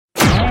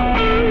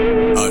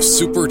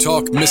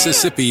SuperTalk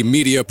Mississippi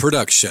media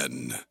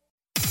production.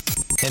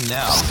 And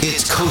now,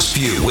 it's Coast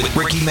View with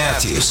Ricky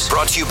Matthews.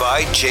 Brought to you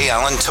by J.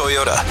 Allen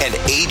Toyota and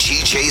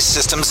AGJ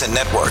Systems and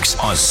Networks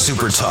on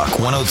SuperTalk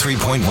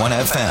 103.1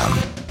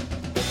 FM.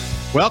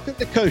 Welcome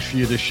to Coast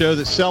View, the show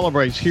that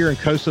celebrates here in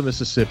coastal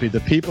Mississippi the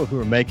people who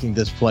are making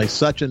this place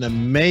such an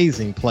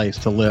amazing place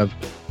to live,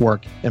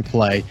 work, and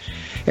play.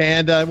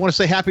 And I want to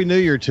say Happy New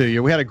Year to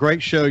you. We had a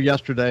great show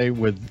yesterday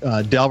with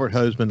Delbert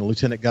Hosemann, the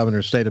Lieutenant Governor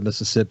of the state of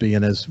Mississippi.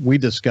 And as we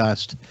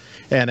discussed,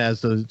 and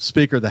as the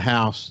Speaker of the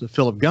House,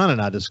 Philip Gunn,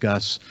 and I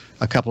discussed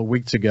a couple of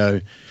weeks ago,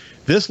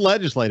 this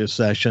legislative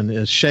session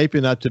is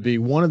shaping up to be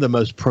one of the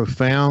most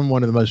profound,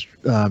 one of the most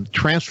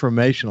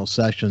transformational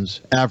sessions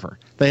ever.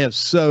 They have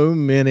so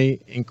many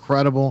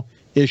incredible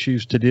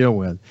issues to deal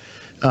with.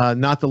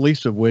 Not the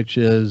least of which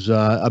is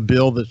a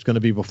bill that's going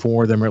to be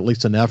before them, or at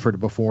least an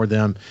effort before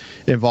them,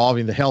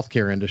 involving the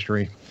healthcare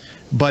industry.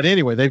 But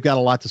anyway, they've got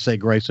a lot to say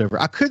grace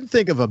over. I couldn't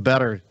think of a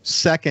better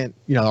second,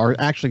 or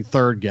actually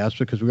third guest,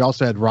 because we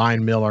also had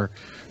Ryan Miller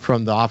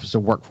from the Office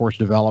of Workforce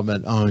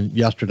Development on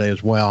yesterday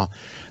as well,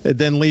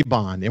 then Lee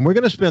Bond. And we're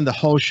going to spend the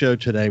whole show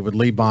today with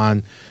Lee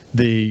Bond,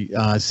 the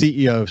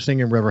CEO of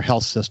Singing River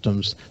Health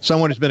Systems,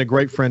 someone who's been a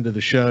great friend of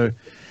the show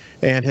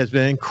and has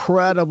been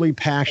incredibly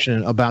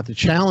passionate about the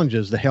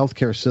challenges the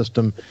healthcare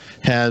system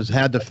has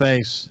had to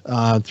face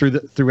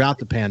throughout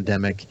the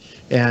pandemic.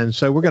 And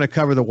so we're going to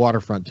cover the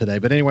waterfront today.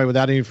 But anyway,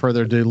 without any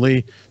further ado,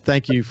 Lee,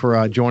 thank you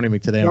for joining me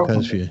today on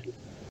Coast View.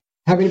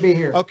 Happy to be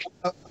here. Okay.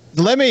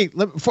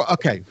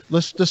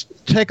 Let's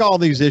just take all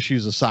these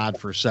issues aside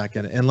for a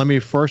second. And let me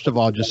first of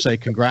all just say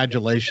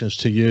congratulations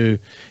to you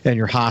and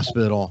your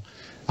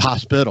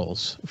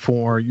hospitals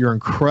for your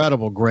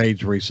incredible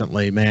grades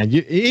recently, man.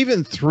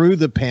 Even through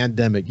the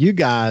pandemic, you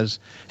guys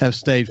have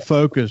stayed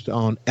focused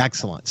on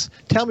excellence.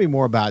 Tell me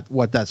more about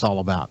what that's all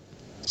about.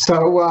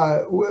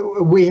 So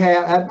we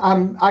have.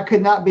 I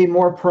could not be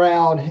more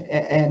proud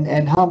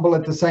and humble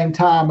at the same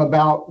time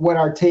about what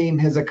our team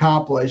has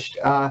accomplished.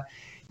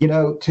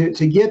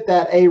 To get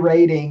that A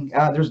rating,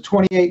 there's a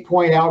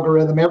 28-point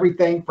algorithm,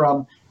 everything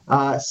from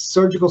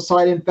surgical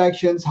site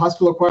infections,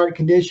 hospital-acquired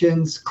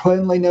conditions,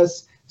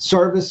 cleanliness,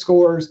 service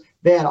scores.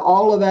 They had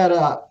all of that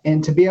up,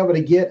 and to be able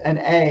to get an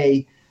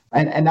A,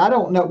 and I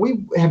don't know,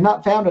 we have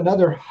not found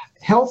another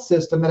health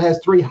system that has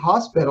 3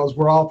 hospitals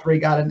where all 3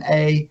 got an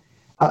A.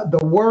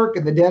 The work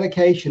and the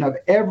dedication of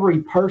every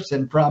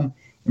person, from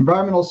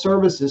environmental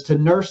services to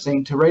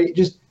nursing to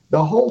just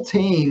the whole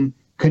team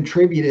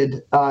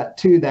contributed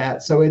to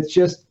that. So it's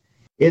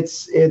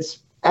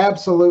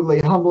absolutely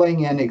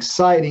humbling and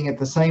exciting at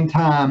the same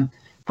time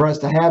for us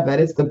to have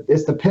that. It's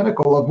the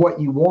pinnacle of what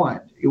you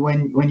want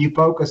when you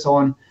focus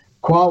on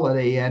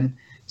quality. And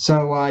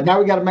so now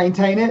we got to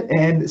maintain it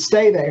and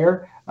stay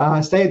there,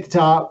 stay at the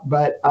top.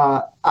 But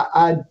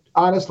I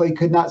honestly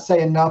could not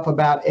say enough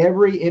about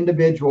every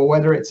individual,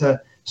 whether it's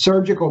a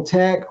surgical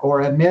tech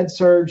or a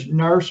med-surg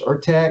nurse or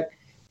tech.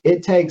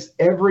 It takes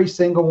every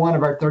single one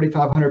of our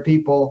 3,500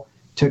 people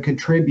to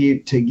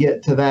contribute to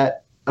get to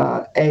that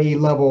A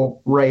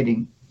level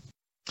rating.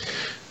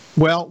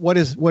 Well, what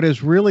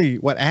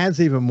adds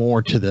even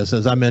more to this,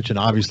 as I mentioned,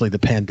 obviously the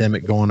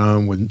pandemic going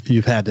on, when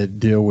you've had to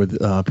deal with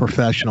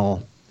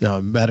professional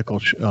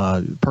medical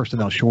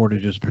personnel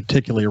shortages,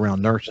 particularly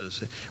around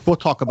nurses. We'll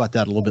talk about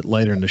that a little bit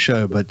later in the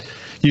show. But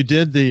you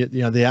did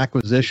the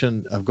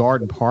acquisition of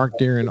Garden Park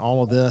during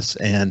all of this,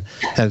 and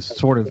have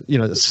sort of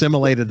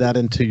assimilated that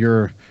into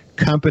your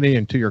company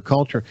and to your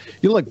culture.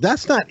 Look,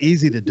 that's not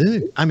easy to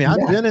do. I mean,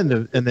 I've been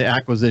in the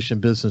acquisition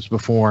business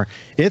before.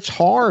 It's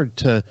hard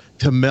to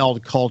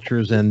meld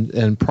cultures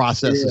and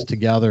processes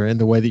together in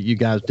the way that you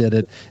guys did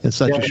it in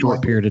such a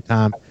short period of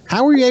time.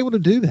 How were you able to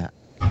do that?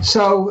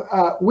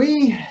 So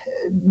we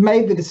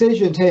made the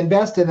decision to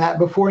invest in that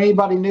before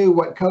anybody knew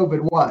what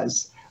COVID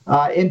was.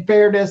 In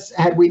fairness,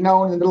 had we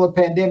known in the middle of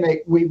the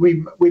pandemic,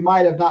 we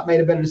might have not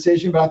made a better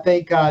decision. But I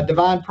think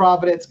divine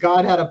providence,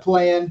 God had a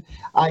plan,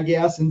 I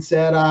guess, and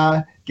said,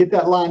 get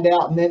that lined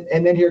out.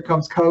 And then here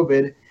comes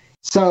COVID.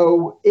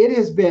 So it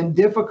has been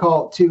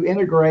difficult to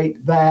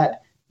integrate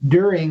that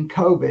during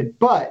COVID,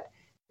 but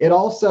it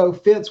also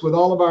fits with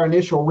all of our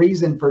initial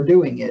reason for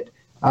doing it.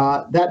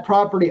 That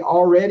property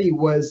already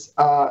was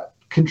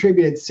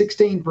contributed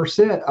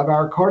 16% of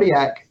our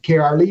cardiac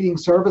care. Our leading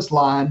service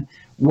line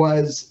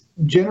was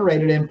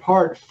generated in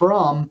part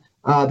from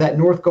that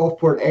North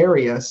Gulfport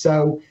area.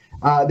 So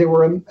there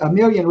were a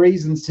million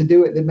reasons to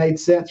do it that made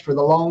sense for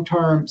the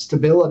long-term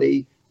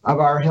stability of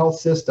our health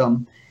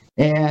system.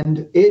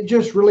 And it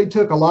just really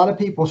took a lot of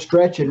people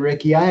stretching,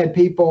 Ricky. I had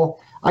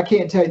people, I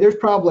can't tell you, there's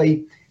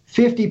probably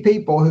 50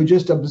 people who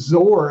just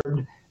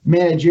absorbed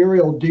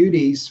managerial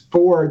duties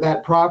for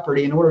that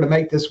property in order to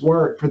make this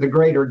work for the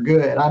greater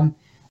good. I'm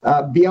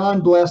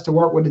beyond blessed to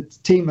work with a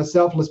team of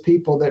selfless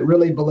people that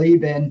really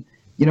believe in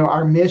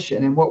our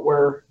mission and what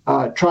we're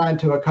trying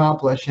to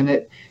accomplish. And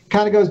it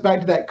kind of goes back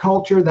to that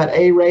culture, that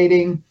A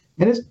rating.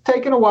 And it's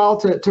taken a while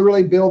to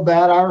really build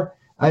that.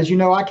 As you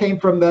know, I came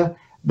from the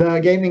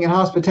gaming and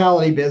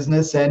hospitality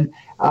business. And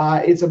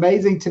it's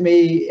amazing to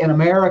me in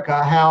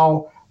America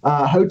how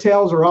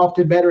Hotels are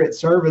often better at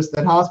service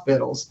than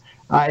hospitals.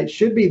 It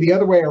should be the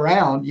other way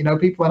around.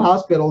 People in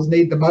hospitals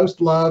need the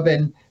most love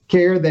and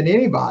care than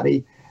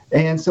anybody.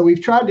 And so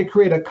we've tried to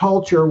create a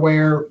culture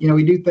where,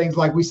 we do things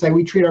like we say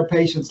we treat our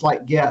patients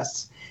like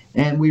guests,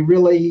 and we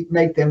really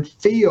make them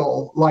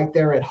feel like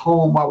they're at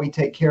home while we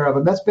take care of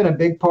them. That's been a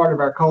big part of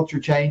our culture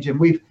change. And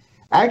we've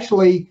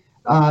actually,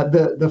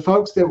 the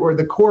folks that were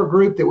the core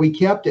group that we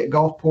kept at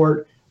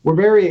Gulfport were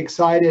very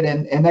excited,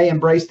 and they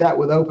embraced that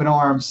with open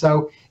arms.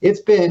 So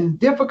it's been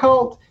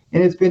difficult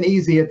and it's been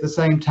easy at the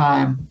same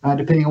time,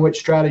 depending on which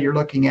strata you're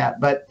looking at.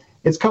 But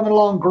it's coming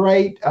along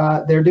great.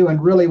 They're doing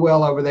really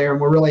well over there,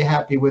 and we're really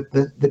happy with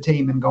the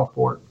team in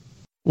Gulfport.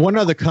 One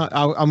other,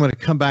 I'm going to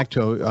come back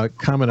to a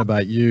comment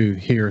about you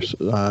here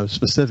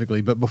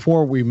specifically, but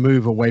before we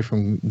move away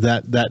from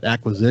that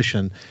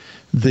acquisition,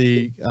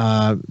 the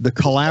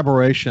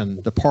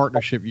collaboration, the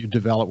partnership you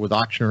developed with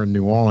Ochsner in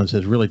New Orleans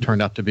has really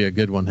turned out to be a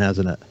good one,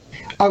 hasn't it?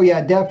 Oh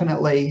yeah,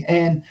 definitely.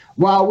 And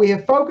while we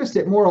have focused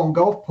it more on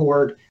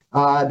Gulfport,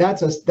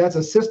 that's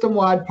a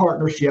system-wide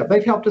partnership.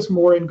 They've helped us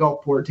more in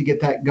Gulfport to get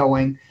that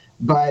going,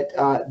 but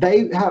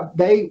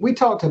we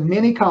talked to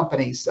many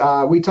companies.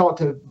 We talked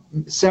to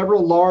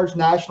several large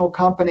national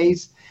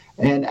companies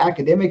and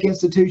academic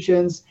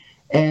institutions,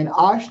 and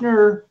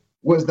Ochsner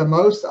was the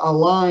most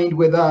aligned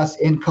with us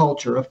in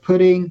culture of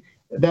putting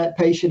that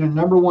patient in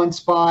number one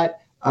spot,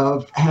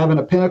 of having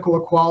a pinnacle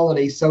of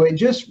quality. So it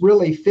just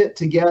really fit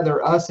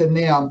together, us and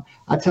them.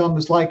 I tell them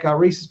it's like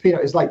Reese's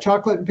peanut, it's like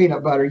chocolate and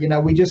peanut butter.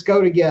 We just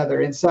go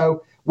together. And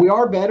so we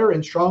are better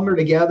and stronger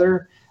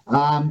together.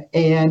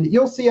 And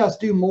you'll see us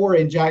do more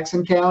in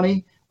Jackson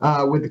County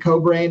with the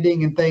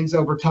co-branding and things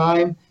over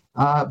time,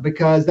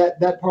 because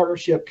that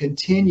partnership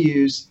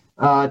continues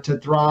to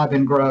thrive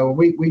and grow.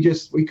 We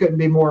couldn't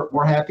be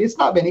more happy. It's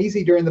not been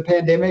easy during the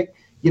pandemic.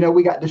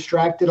 We got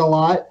distracted a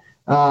lot.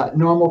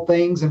 Normal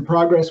things and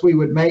progress we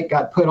would make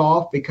got put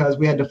off because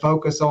we had to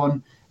focus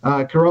on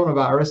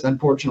coronavirus,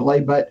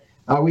 unfortunately. But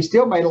we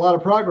still made a lot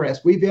of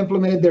progress. We've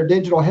implemented their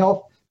digital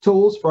health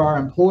tools for our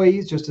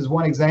employees, just as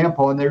one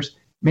example.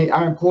 And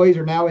our employees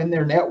are now in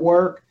their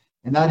network,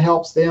 and that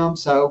helps them.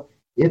 So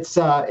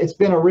it's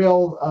been a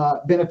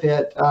real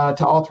benefit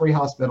to all three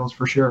hospitals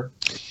for sure.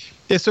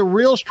 It's a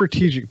real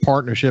strategic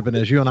partnership, and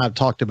as you and I have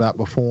talked about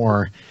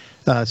before,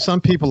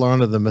 some people are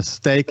under the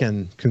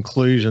mistaken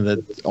conclusion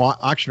that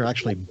Ochsner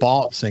actually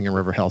bought Singing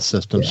River Health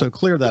System. Yeah. So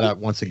clear that up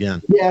once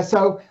again. Yeah,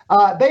 so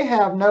they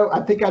have I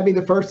think I'd be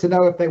the first to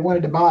know if they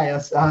wanted to buy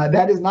us.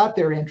 That is not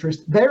their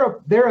interest. They're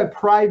a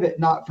private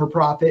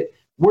not-for-profit.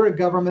 We're a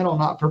governmental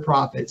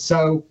not-for-profit.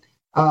 So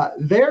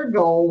their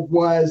goal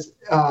was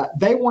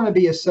they want to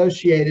be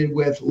associated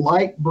with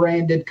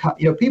like-branded,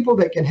 people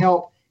that can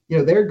help.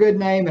 Their good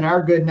name and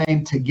our good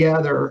name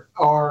together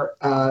are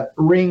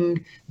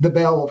ring the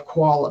bell of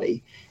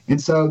quality. And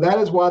so that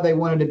is why they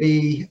wanted to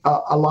be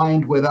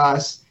aligned with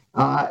us.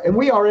 And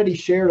we already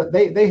shared,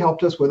 they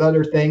helped us with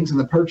other things in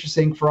the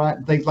purchasing front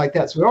and things like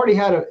that. So we already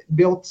had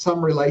built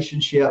some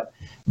relationship,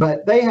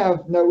 but they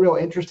have no real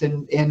interest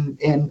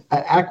in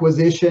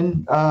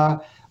acquisition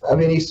of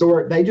any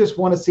sort. They just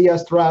want to see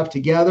us thrive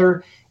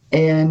together.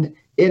 And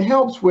it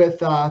helps with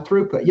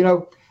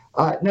throughput.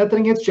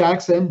 Nothing against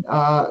Jackson,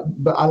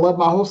 but I love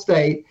my whole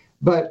state.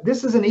 But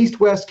this is an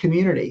East-West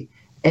community,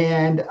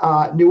 and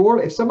New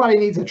Orleans. If somebody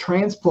needs a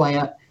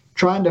transplant,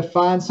 trying to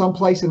find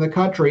someplace in the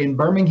country, in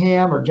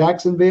Birmingham or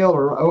Jacksonville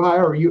or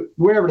Ohio or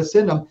wherever to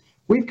send them,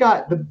 we've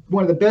got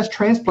one of the best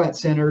transplant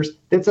centers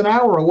that's an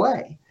hour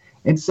away,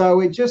 and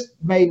so it just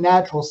made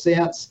natural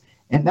sense.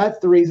 And that's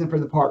the reason for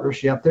the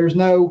partnership. There's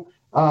no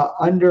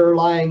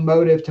underlying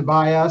motive to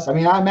buy us. I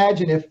mean, I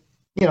imagine if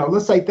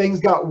let's say things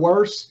got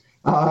worse.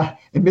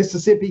 And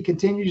Mississippi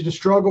continues to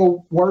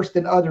struggle worse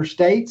than other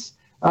states.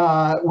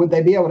 Would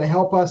they be able to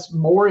help us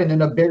more and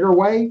in a bigger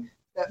way?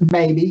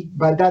 Maybe,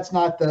 but that's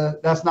not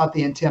the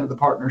intent of the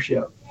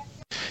partnership.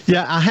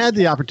 Yeah, I had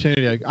the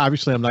opportunity.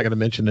 Obviously, I'm not going to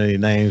mention any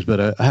names,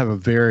 but I have a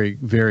very,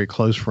 very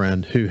close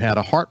friend who had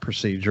a heart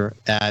procedure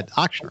at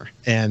Ochsner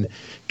and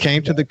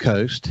came to the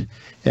coast.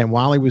 And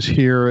while he was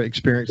here,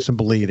 experienced some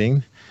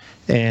bleeding.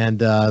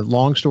 And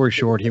long story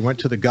short, he went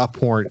to the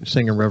Gulfport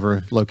Singing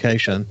River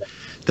location.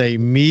 They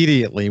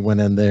immediately went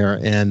in there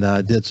and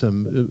did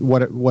some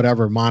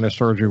whatever minor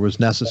surgery was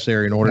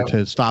necessary in order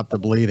to stop the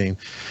bleeding.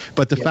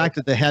 But the fact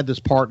that they had this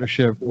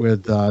partnership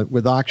with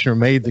Ochsner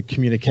made the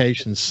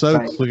communication so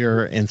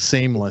clear and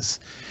seamless.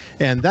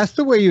 And that's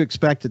the way you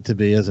expect it to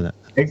be, isn't it?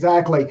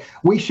 Exactly.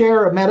 We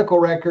share a medical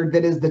record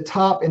that is the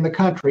top in the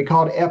country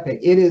called Epic.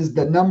 It is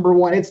the number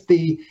one. It's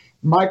the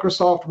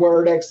Microsoft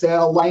Word,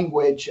 Excel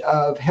language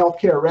of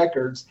healthcare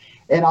records,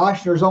 and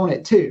Ochsner's on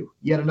it too.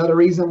 Yet another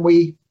reason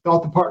we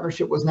thought the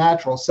partnership was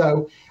natural.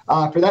 So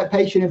for that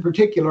patient in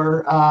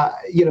particular,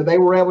 they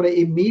were able to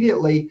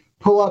immediately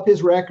pull up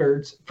his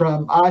records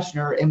from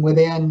Ochsner, and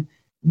within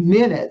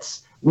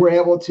minutes were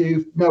able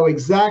to know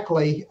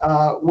exactly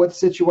what the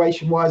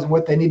situation was and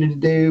what they needed to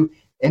do.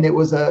 And it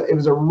was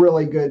a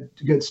really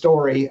good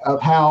story of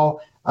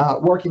how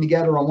working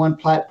together on one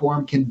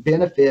platform can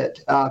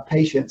benefit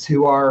patients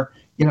who are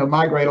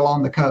migrate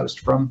along the coast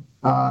from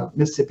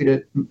Mississippi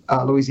to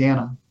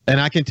Louisiana. And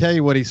I can tell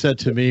you what he said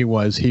to me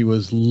was he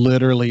was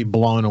literally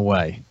blown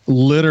away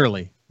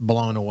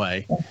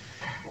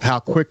how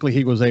quickly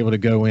he was able to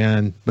go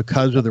in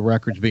because of the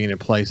records being in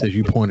place. As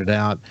you pointed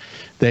out,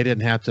 they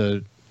didn't have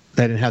to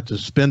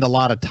spend a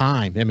lot of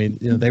time. I mean,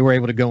 they were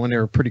able to go in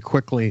there pretty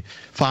quickly,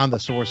 find the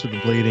source of the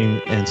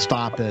bleeding and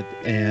stop it.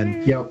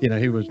 And,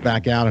 he was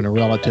back out in a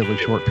relatively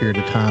short period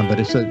of time, but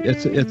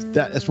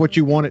that's what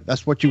you want.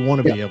 That's what you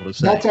want to be able to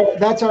say.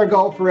 That's our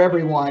goal for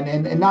everyone.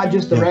 And not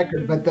just the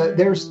record, but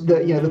there's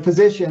the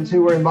physicians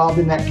who were involved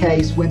in that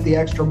case went the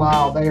extra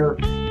mile. They are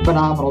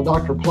phenomenal.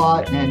 Dr.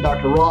 Plott and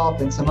Dr.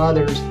 Roth and some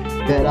others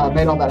that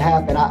made all that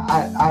happen.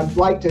 I'd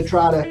like to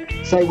try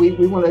to say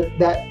we want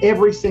that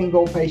every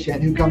single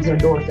patient who comes in our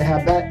doors to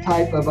have that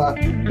type of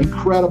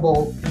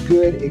incredible,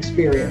 good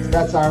experience.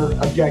 That's our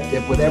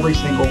objective with every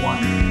single one.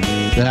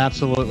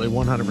 Absolutely,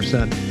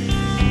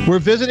 100%. We're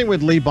visiting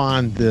with Lee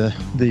Bond, the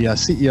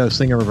CEO of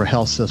Singing River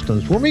Health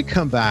Systems. When we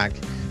come back,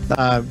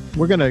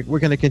 we're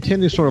gonna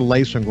continue to sort of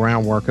lay some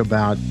groundwork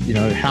about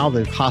how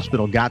the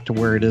hospital got to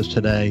where it is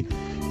today.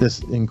 This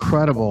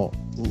incredible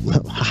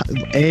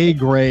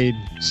A-grade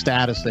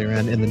status they're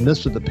in the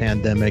midst of the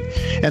pandemic,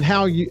 and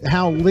how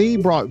Lee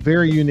brought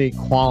very unique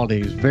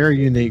qualities, very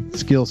unique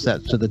skill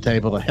sets to the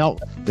table to help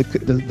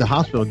the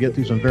hospital get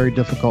through some very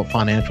difficult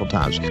financial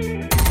times.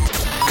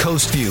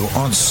 Coast View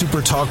on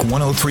Super Talk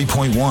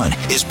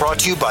 103.1 is brought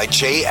to you by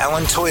J.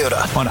 Allen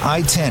Toyota on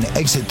I-10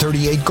 exit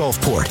 38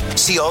 Gulfport.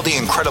 See all the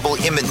incredible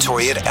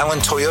inventory at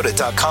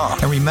allentoyota.com.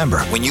 And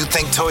remember, when you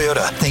think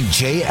Toyota, think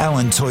J.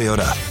 Allen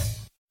Toyota.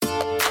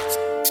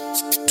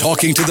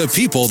 Talking to the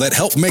people that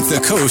help make the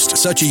coast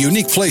such a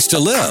unique place to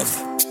live.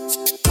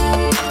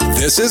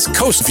 This is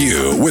Coast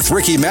View with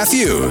Ricky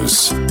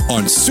Matthews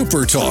on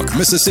Super Talk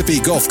Mississippi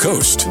Gulf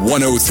Coast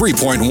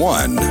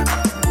 103.1.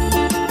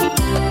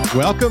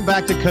 Welcome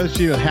back to Coast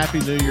View and Happy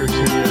New Year to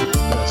you.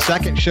 The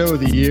second show of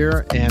the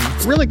year, and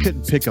really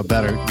couldn't pick a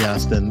better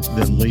guest than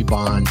Lee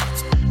Bond,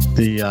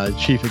 the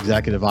Chief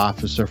Executive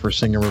Officer for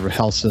Singing River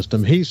Health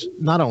System. He's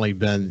not only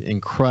been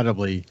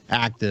incredibly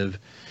active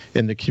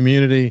in the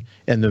community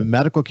and the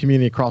medical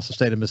community across the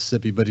state of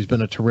Mississippi, but he's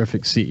been a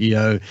terrific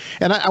CEO.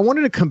 And I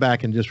wanted to come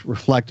back and just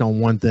reflect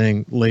on one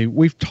thing, Lee.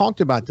 We've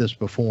talked about this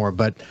before,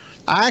 but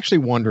I actually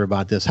wonder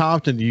about this. How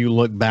often do you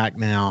look back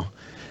now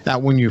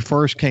at when you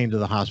first came to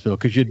the hospital?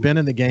 Because you'd been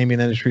in the gaming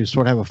industry, you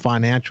sort of have a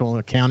financial and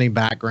accounting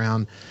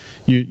background.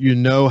 You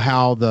know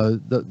how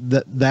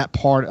that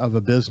part of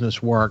a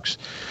business works,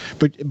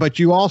 but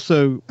you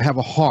also have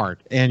a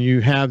heart, and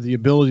you have the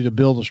ability to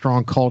build a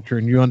strong culture,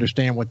 and you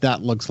understand what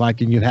that looks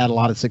like, and you've had a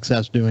lot of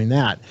success doing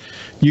that.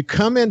 You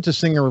come into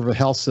Singing River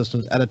Health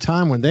Systems at a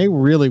time when they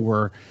really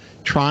were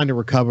trying to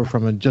recover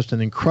from just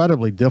an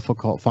incredibly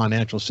difficult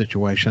financial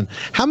situation.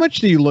 How much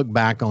do you look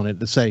back on it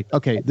to say,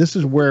 okay, this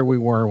is where we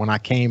were when I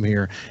came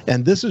here,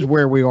 and this is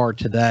where we are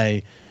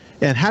today?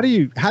 And how do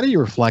you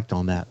reflect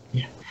on that?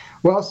 Yeah.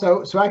 Well,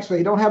 so actually,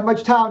 you don't have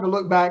much time to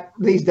look back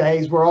these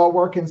days. We're all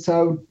working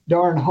so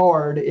darn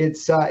hard.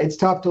 It's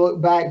tough to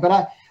look back,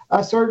 but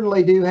I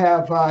certainly do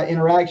have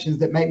interactions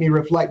that make me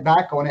reflect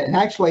back on it. And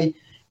actually,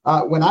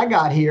 when I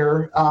got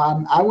here,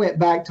 I went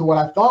back to what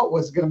I thought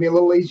was going to be a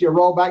little easier,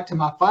 roll back to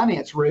my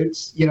finance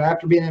roots,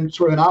 after being in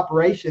sort of in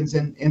operations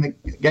in the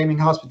gaming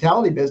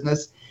hospitality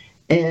business,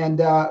 and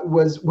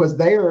was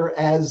there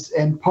as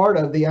and part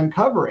of the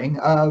uncovering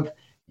of,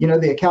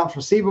 the accounts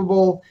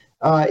receivable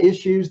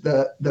issues,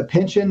 the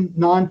pension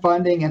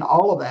non-funding, and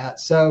all of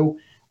that. So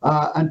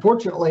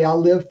unfortunately, I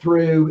lived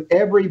through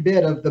every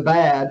bit of the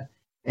bad.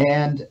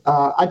 And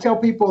I tell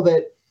people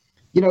that,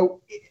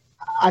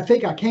 I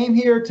think I came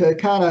here to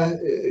kind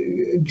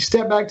of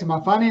step back to my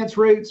finance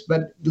roots,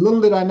 but little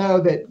did I know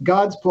that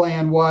God's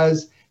plan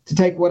was to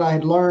take what I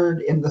had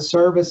learned in the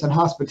service and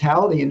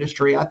hospitality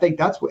industry. I think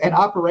and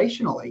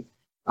operationally,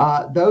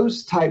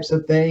 those types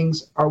of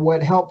things are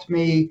what helped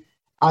me,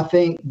 I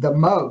think, the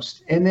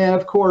most. And then,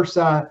 of course,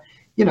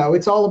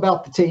 it's all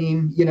about the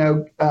team,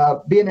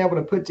 being able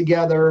to put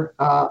together.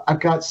 I've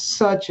got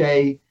such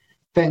a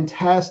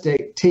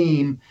fantastic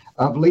team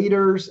of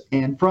leaders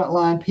and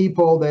frontline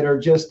people that are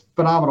just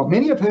phenomenal.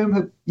 Many of whom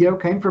have,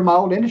 came from my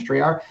old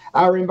industry.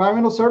 Our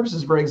environmental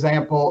services, for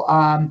example,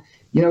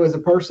 is a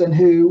person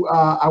who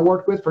I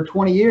worked with for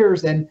 20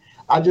 years, and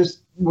I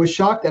just was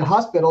shocked that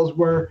hospitals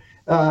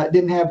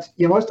didn't have,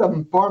 most of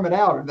them farm it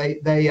out, or they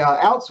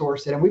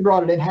outsource it, and we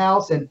brought it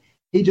in-house, and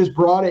he just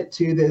brought it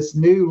to this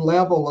new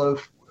level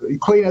of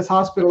cleanest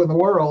hospital in the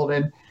world.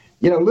 And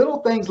little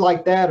things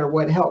like that are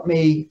what helped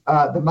me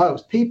the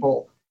most,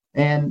 people.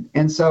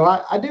 And so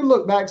I do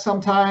look back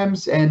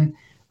sometimes and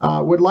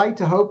would like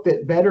to hope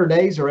that better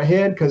days are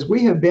ahead, because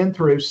we have been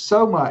through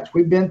so much.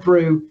 We've been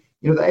through,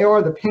 the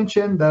AR, the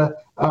pension,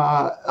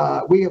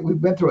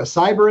 we've been through a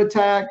cyber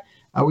attack.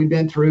 We've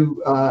been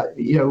through,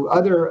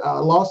 other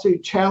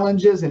lawsuit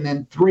challenges, and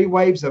then 3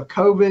 waves of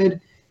COVID.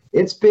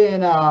 It's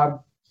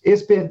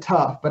been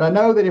tough, but I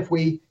know that if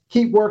we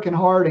keep working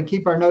hard and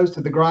keep our nose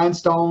to the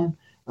grindstone,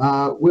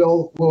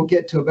 we'll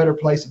get to a better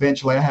place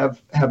eventually. I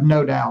have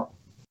no doubt.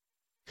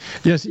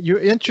 Yes, you're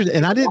interested,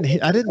 and I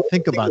didn't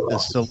think about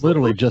this so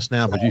literally just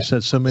now, but you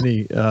said so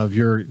many of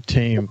your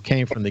team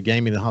came from the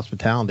gaming and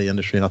hospitality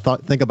industry, and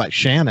think about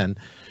Shannon,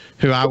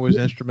 who I was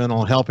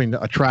instrumental in helping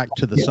to attract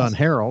to the Sun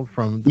Herald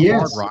from the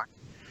Hard Rock,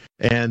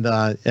 and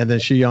then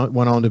she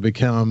went on to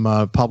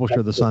become publisher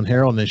of the Sun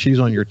Herald, and then she's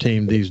on your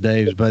team these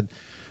days. But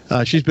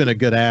she's been a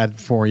good ad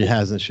for you,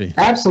 hasn't she?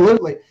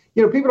 Absolutely.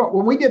 People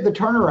when we did the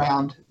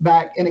turnaround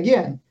back, and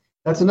again,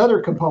 that's another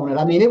component.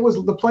 I mean, it was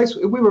the place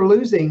we were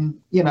losing,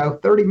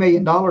 $30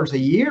 million a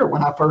year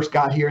when I first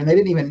got here, and they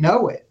didn't even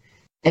know it.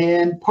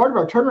 And part of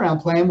our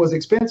turnaround plan was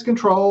expense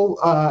control,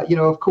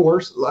 of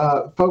course,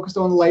 focused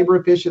on labor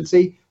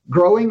efficiency,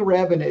 growing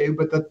revenue.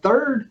 But the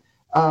third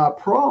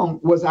prong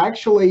was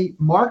actually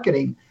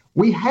marketing.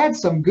 We had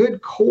some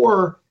good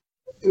core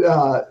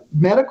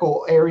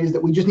medical areas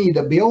that we just needed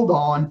to build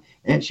on.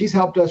 And she's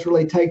helped us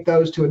really take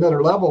those to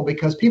another level,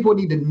 because people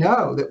need to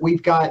know that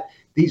we've got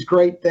these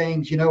great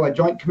things, a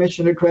Joint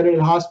Commission accredited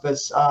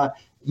hospice, a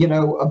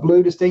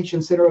Blue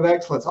Distinction Center of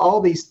Excellence,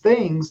 all these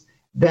things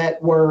that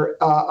were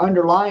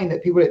underlying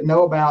that people didn't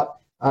know about.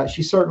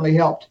 She certainly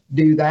helped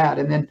do that.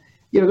 And then,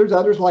 there's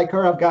others like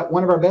her. I've got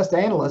one of our best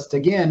analysts.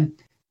 Again,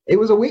 it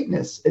was a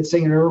weakness at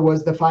Singer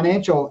was the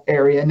financial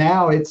area.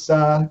 Now it's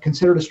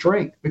considered a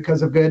strength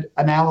because of good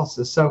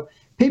analysis. So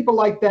people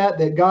like that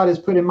God has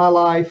put in my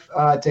life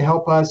to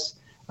help us,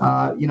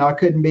 I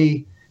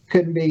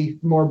couldn't be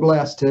more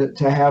blessed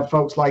to have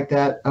folks like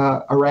that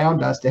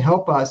around us to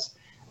help us.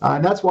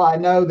 And that's why I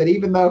know that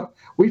even though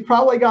we've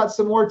probably got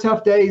some more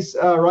tough days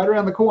right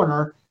around the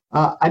corner,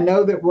 I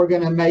know that we're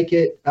going to make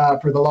it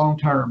for the long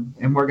term,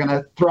 and we're going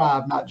to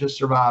thrive, not just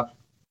survive.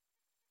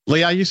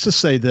 Lee, I used to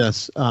say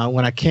this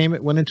when I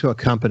went into a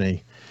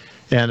company,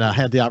 and I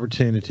had the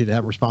opportunity to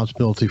have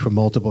responsibility for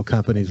multiple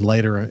companies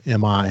later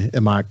in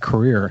my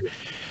career.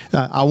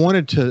 I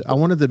wanted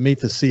to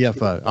meet the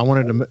CFO. I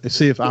wanted to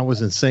see if I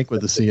was in sync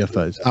with the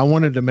CFOs. I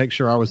wanted to make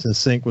sure I was in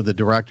sync with the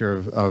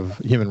director of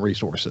human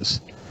resources.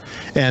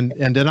 And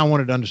then I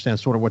wanted to understand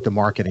sort of what the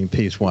marketing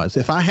piece was.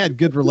 If I had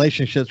good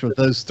relationships with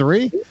those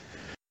three,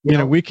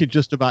 we could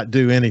just about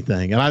do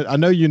anything. And I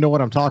know you know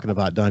what I'm talking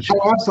about, don't you?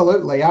 Oh,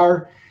 absolutely.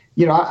 I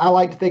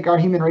like to think our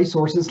human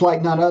resources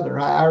like none other.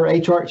 Our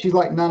HR, she's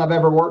like none I've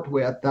ever worked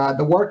with.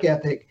 The work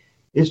ethic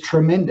is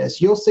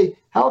tremendous. You'll see,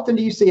 how often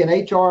do you see an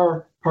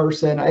HR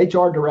person, an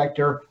HR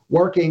director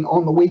working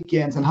on the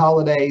weekends and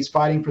holidays,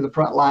 fighting for the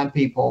frontline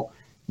people?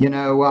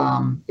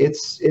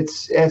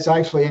 It's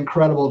actually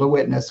incredible to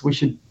witness. We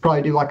should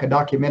probably do like a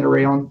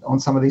documentary on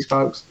some of these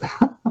folks.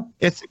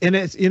 It's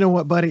you know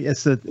what, buddy?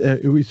 It's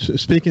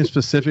speaking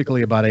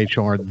specifically about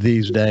HR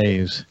these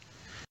days.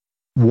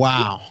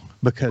 Wow,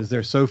 because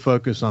they're so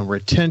focused on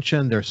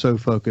retention, they're so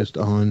focused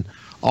on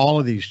all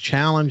of these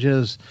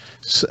challenges.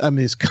 I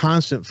mean, this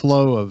constant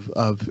flow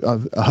of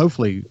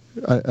hopefully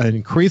an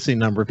increasing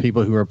number of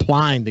people who are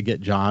applying to get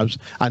jobs.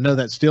 I know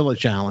that's still a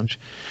challenge,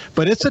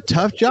 but it's a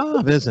tough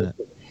job, isn't it?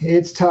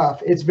 It's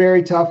tough. It's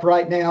very tough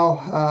right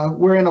now.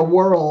 We're in a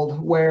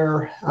world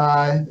where,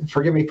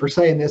 forgive me for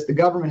saying this, the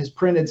government has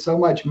printed so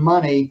much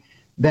money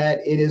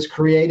that it is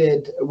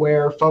created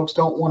where folks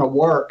don't want to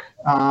work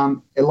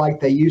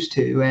like they used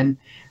to. And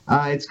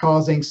it's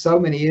causing so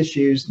many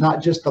issues,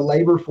 not just the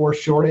labor force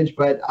shortage,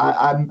 but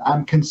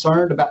I'm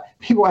concerned about,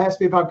 people ask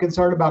me if I'm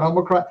concerned about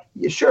Omicron.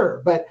 Yeah,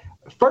 sure. But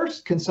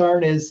first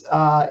concern is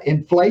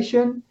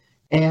inflation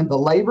and the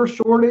labor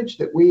shortage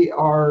that we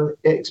are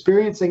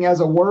experiencing as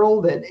a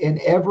world and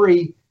in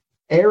every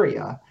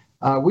area.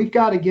 We've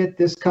got to get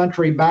this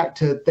country back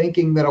to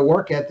thinking that a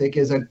work ethic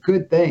is a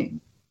good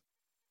thing.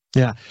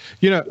 Yeah,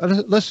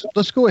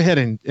 let's go ahead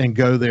and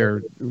go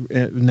there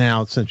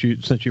now since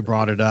you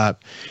brought it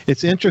up.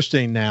 It's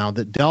interesting now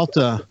that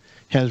Delta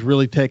has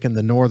really taken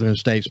the northern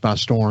states by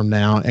storm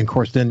now, and of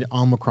course then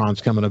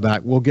Omicron's coming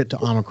back. We'll get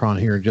to Omicron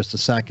here in just a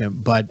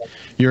second, but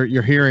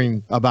you're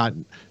hearing about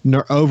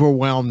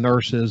overwhelmed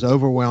nurses,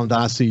 overwhelmed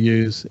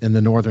ICUs in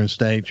the northern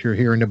states. You're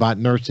hearing about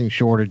nursing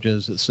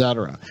shortages, et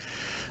cetera.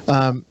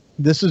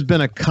 This has been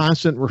a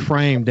constant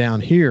refrain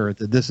down here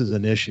that this is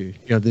an issue.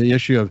 The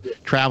issue of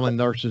traveling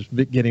nurses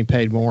getting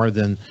paid more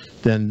than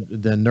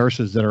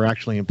nurses that are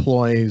actually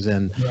employees,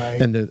 and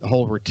the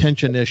whole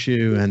retention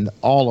issue and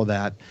all of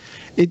that.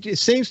 It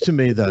seems to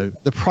me, though,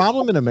 the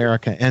problem in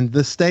America and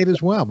the state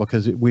as well,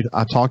 because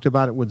I talked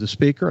about it with the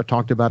speaker, I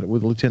talked about it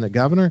with the lieutenant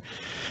governor,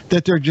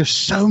 that there are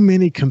just so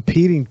many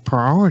competing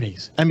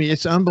priorities. I mean,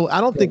 it's unbelievable. I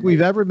don't think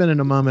we've ever been in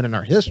a moment in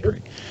our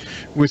history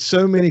with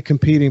so many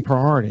competing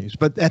priorities.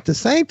 But at the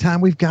same time,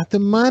 we've got the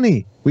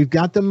money. We've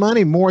got the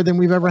money more than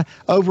we've ever,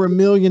 over $1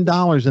 million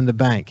in the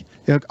bank.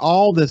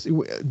 All this,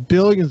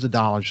 billions of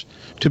dollars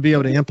to be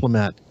able to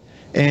implement.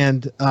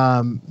 And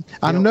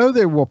I know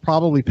they will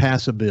probably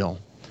pass a bill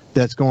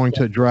that's going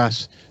to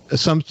address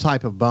some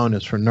type of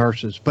bonus for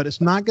nurses, but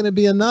it's not going to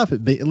be enough,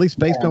 at least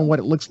based on what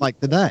it looks like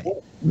today.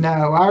 No,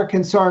 our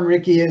concern,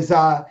 Ricky, is,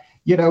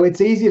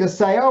 It's easy to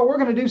say, oh, we're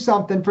going to do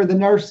something for the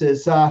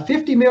nurses,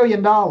 $50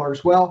 million.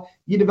 Well,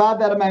 you divide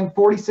that among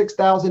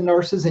 46,000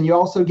 nurses, and you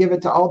also give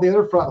it to all the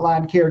other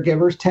frontline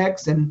caregivers,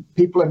 techs, and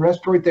people in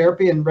respiratory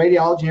therapy and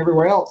radiology and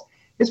everywhere else.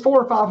 It's $400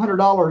 or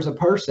 $500 a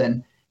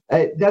person.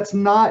 That's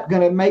not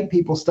going to make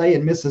people stay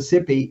in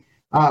Mississippi.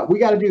 We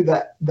got to do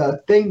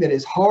the thing that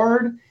is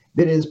hard,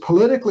 that is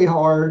politically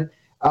hard.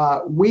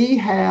 We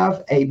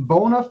have a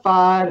bona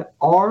fide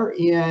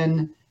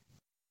RN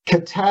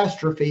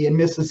catastrophe in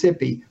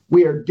Mississippi.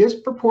 We are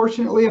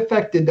disproportionately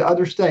affected to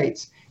other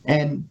states.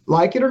 And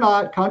like it or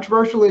not,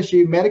 controversial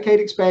issue, Medicaid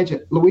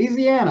expansion.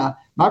 Louisiana,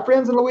 my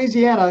friends in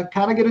Louisiana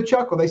kind of get a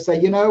chuckle. They say,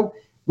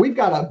 we've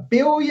got $1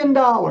 billion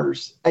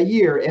a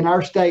year in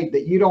our state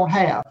that you don't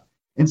have.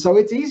 And so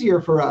it's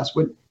easier for us.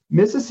 With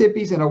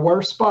Mississippi's in a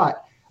worse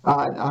spot.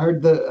 I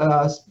heard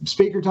the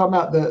speaker talking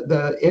about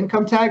the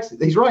income tax.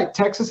 He's right.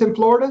 Texas and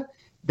Florida,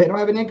 they don't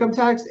have an income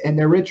tax, and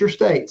they're richer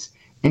states.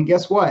 And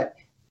guess what?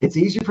 It's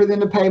easier for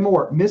them to pay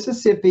more.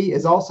 Mississippi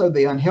is also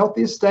the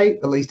unhealthiest state,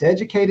 the least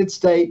educated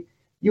state.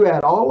 You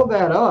add all of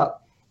that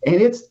up, and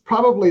it's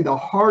probably the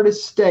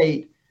hardest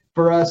state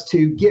for us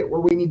to get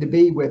where we need to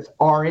be with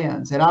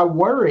RNs. And I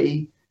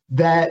worry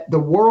that the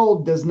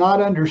world does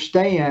not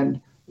understand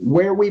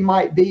where we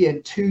might be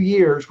in 2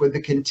 years with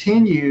the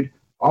continued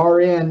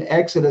RN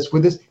exodus.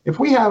 With this, if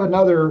we have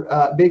another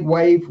big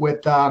wave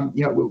with,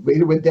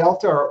 either with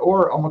Delta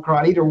or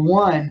Omicron, either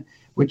one,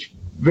 which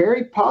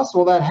very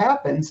possible that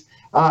happens.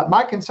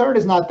 My concern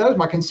is not those.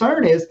 My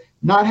concern is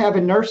not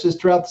having nurses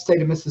throughout the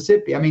state of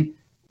Mississippi. I mean,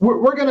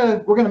 we're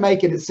gonna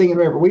make it at Singing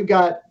River. We've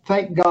got,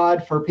 thank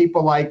God for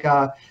people like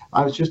I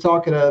was just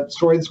talking a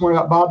story this morning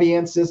about Bobby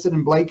Ann Sisson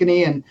and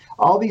Blakeney and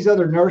all these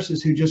other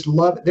nurses who just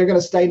love it. They're going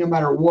to stay no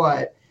matter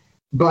what,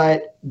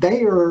 but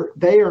they are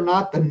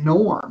not the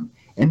norm.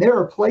 And there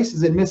are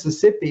places in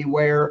Mississippi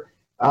where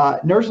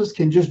nurses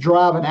can just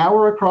drive an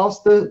hour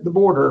across the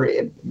border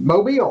in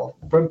Mobile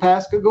from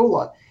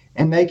Pascagoula,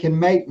 and they can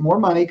make more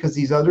money because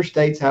these other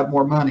states have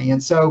more money.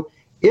 And so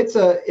it's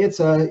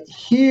a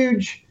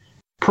huge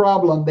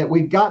problem that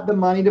we've got the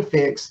money to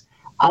fix.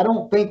 I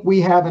don't think we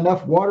have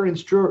enough water and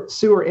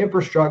sewer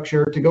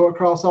infrastructure to go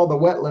across all the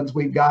wetlands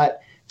we've got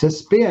to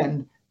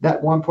spend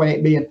that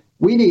 $1.8 billion.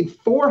 We need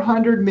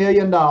 $400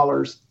 million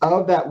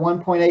of that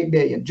 $1.8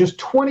 billion. Just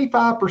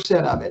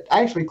 25% of it,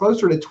 actually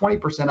closer to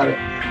 20% of it,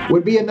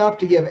 would be enough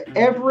to give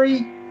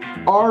every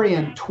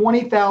RN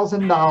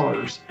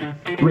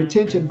 $20,000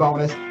 retention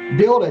bonus,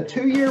 build a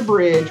 2-year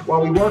bridge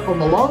while we work on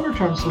the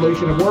longer-term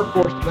solution of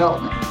workforce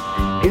development.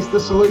 It's the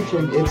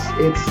solution.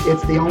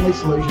 It's the only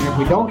solution. If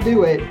we don't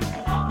do it,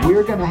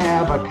 we're going to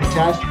have a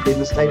catastrophe in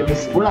the state of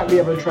Mississippi. We're not going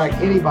to be able to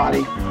attract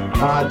anybody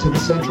to the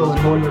central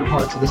and northern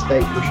parts of the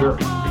state for sure.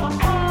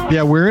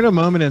 Yeah, we're in a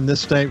moment in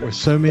this state with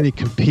so many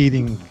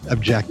competing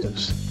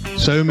objectives.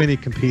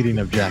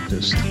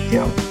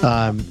 Yeah.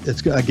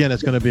 It's going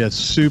to be a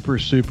super.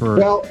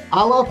 Well,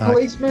 I love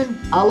policemen.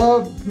 I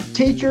love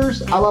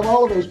teachers. I love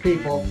all of those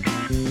people.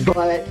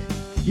 But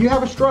you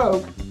have a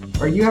stroke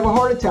or you have a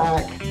heart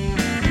attack,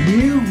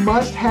 you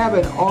must have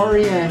an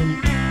RN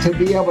to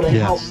be able to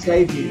help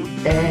save you.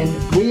 And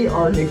we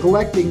are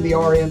neglecting the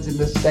RNs in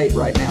this state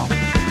right now.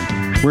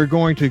 We're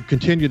going to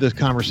continue this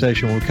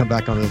conversation when we come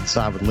back on the other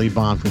side with Lee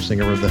Bond from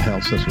Singing River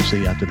Health System. See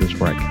you after this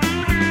break.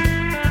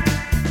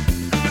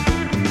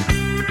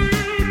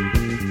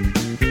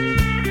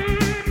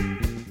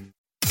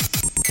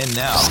 And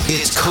now,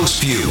 it's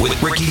Coast View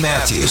with Ricky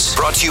Matthews.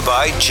 Brought to you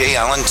by J.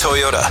 Allen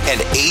Toyota and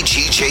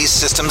AGJ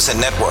Systems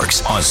and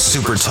Networks on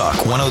Super Talk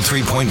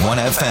 103.1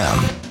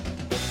 FM.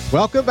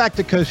 Welcome back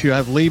to Coast View. I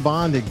have Lee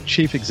Bond, the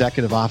Chief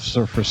Executive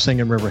Officer for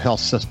Singing River Health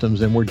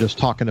Systems, and we're just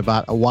talking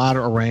about a wide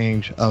array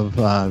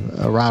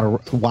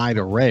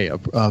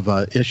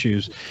of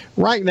issues.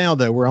 Right now,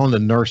 though, we're on the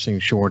nursing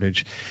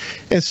shortage.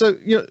 And so,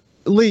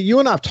 Lee, you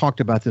and I have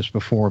talked about this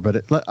before,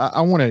 but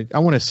I want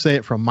to say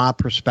it from my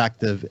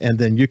perspective, and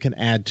then you can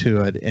add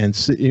to it, and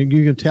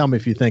you can tell me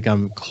if you think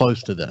I'm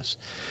close to this.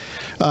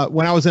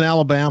 When I was in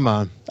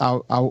Alabama,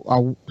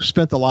 I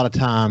spent a lot of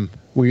time.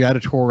 We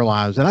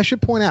editorialized, and I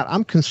should point out,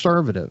 I'm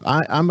conservative.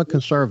 I'm a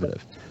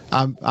conservative.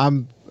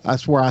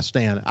 That's where I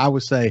stand. I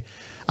would say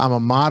I'm a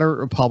moderate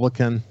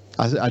Republican.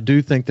 I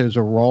do think there's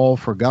a role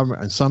for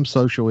government on some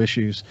social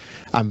issues.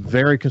 I'm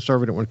very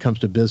conservative when it comes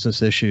to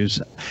business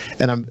issues,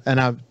 and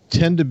I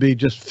tend to be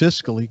just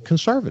fiscally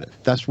conservative.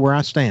 That's where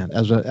I stand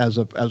as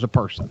a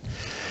person.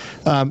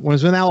 When I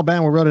was in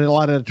Alabama, we wrote a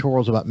lot of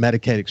editorials about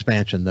Medicaid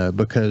expansion, though,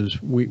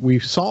 because we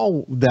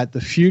saw that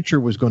the future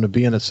was going to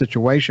be in a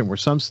situation where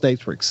some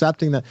states were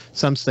accepting that,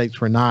 some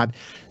states were not.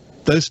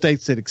 Those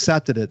states that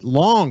accepted it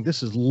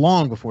this is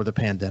long before the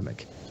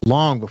pandemic.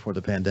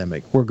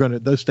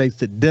 Those states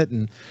that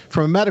didn't,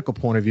 from a medical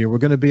point of view, we're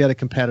going to be at a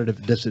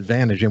competitive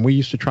disadvantage. And we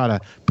used to try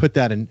to put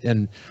that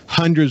in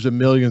hundreds of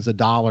millions of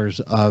dollars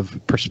of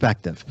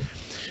perspective.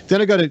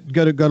 Then I go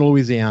to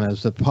Louisiana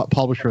as the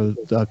publisher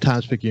of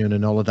Times-Picayune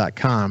and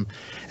NOLA.com.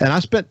 And I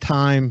spent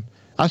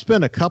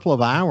a couple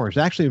of hours,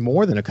 actually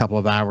more than a couple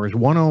of hours,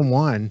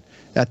 one-on-one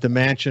at the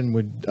mansion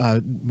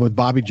with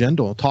Bobby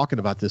Jindal talking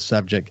about this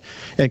subject.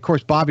 And of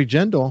course, Bobby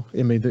Jindal,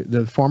 I mean,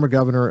 the former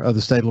governor of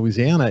the state of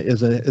Louisiana,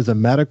 is a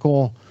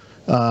medical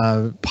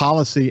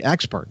policy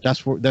expert.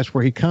 That's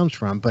where he comes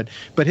from. But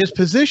his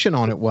position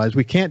on it was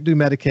we can't do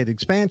Medicaid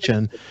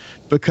expansion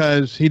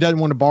because he doesn't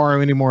want to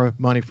borrow any more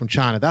money from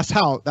China. That's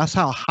how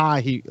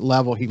high he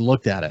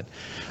looked at it.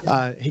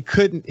 He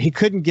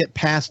couldn't get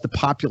past the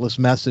populist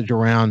message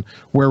around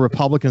where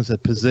Republicans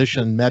had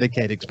positioned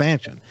Medicaid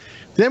expansion.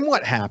 Then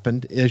what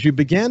happened is you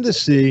began to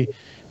see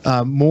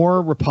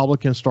more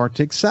Republicans start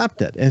to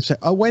accept it and say,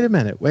 "Oh, wait a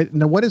minute!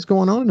 Now what is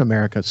going on in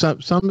America?"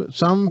 Some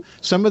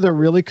of the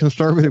really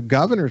conservative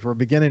governors were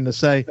beginning to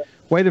say,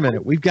 "Wait a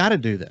minute! We've got to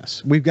do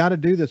this. We've got to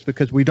do this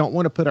because we don't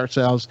want to put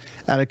ourselves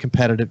at a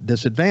competitive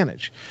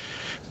disadvantage."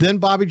 Then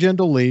Bobby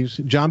Jindal leaves.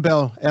 John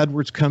Bel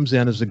Edwards comes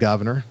in as the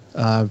governor.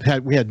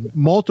 We had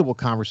multiple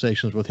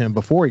conversations with him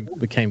before he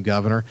became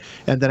governor,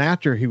 and then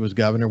after he was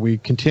governor, we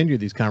continued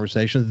these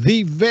conversations.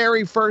 The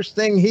very first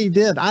thing he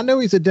did, I know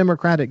he's a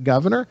Democratic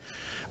governor,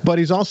 but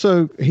he's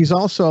also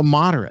a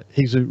moderate.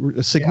 He's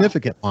a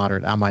significant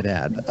moderate, I might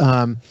add.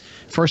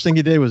 First thing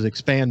he did was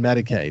expand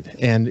Medicaid,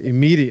 and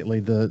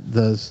immediately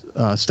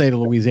the state of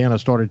Louisiana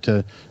started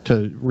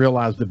to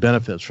realize the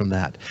benefits from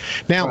that.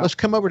 Now, let's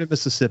come over to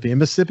Mississippi. In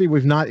Mississippi,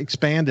 we've not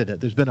expanded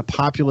it. There's been a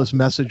populist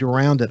message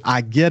around it.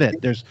 I get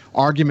it. There's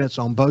arguments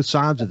on both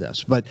sides of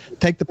this, but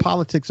take the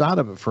politics out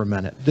of it for a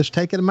minute. Just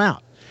take them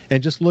out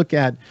and just look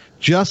at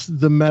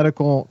just the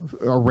medical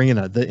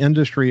arena, the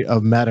industry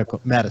of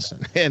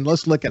medicine. And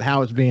let's look at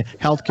how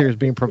healthcare is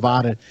being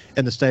provided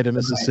in the state of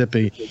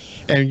Mississippi.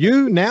 And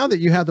now that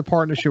you have the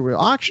partnership with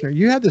Ochsner,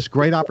 you have this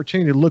great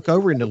opportunity to look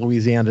over into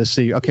Louisiana to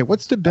see, okay,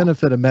 what's the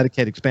benefit of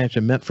Medicaid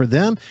expansion meant for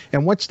them?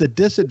 And what's the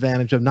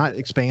disadvantage of not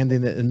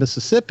expanding it in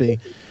Mississippi?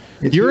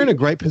 You're in a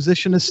great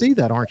position to see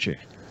that, aren't you?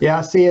 Yeah,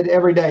 I see it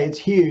every day. It's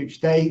huge.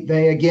 They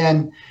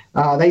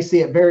see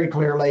it very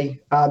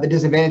clearly, the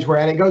disadvantage we're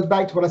at. It goes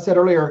back to what I said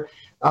earlier,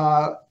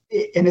 and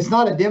it's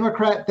not a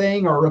Democrat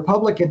thing or a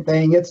Republican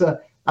thing.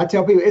 I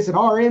tell people it's an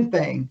RN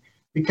thing,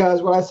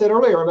 because what I said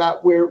earlier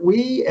about where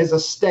we as a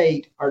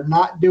state are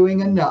not doing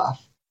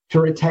enough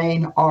to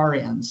retain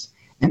RNs,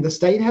 and the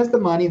state has the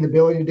money and the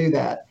ability to do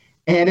that.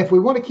 And if we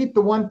want to keep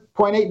the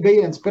 $1.8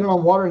 billion and spend it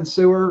on water and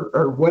sewer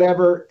or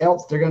whatever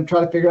else, they're going to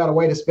try to figure out a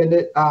way to spend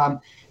it.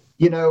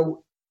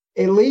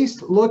 At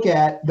least look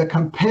at the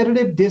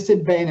competitive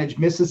disadvantage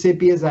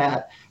Mississippi is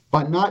at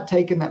by not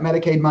taking that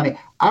Medicaid money.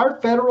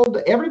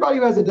 Everybody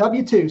who has a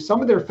W-2,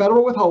 some of their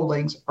federal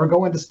withholdings are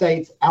going to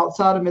states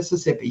outside of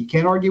Mississippi. You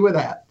can't argue with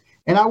that.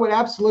 And I would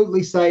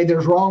absolutely say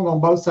there's wrong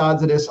on both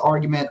sides of this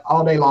argument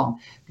all day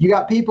long. You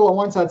got people on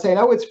one side saying,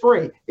 oh, it's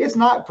free. It's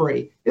not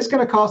free. It's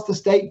going to cost the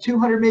state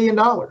 $200 million.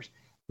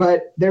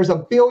 But there's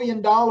 $1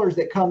 billion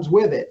that comes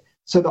with it.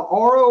 So the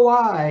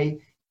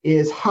ROI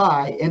is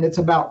high, and it's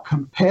about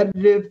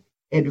competitive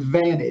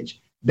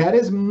advantage. That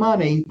is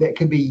money that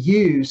can be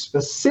used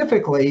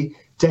specifically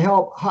to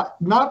help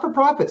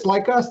not-for-profits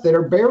like us that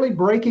are barely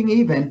breaking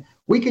even.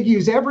 We could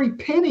use every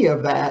penny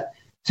of that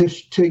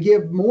to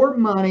give more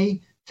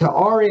money to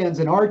RNs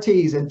and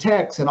RTs and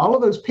techs and all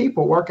of those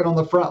people working on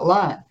the front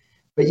line.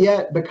 But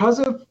yet, because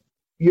of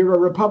you're a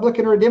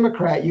Republican or a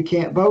Democrat, you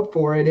can't vote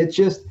for it.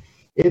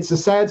 It's a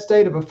sad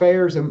state of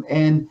affairs,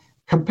 and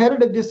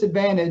competitive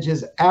disadvantage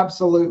is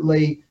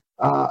absolutely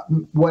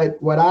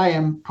what I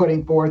am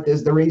putting forth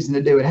is the reason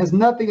to do it. It has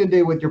nothing to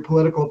do with your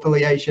political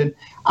affiliation.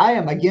 I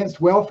am against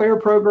welfare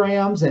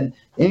programs and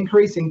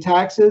increasing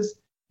taxes,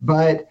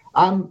 but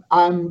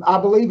I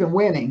believe in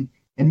winning,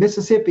 and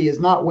Mississippi is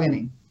not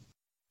winning.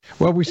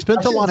 Well, we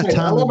spent a lot of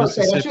time in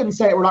Mississippi. I shouldn't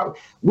say it.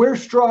 We're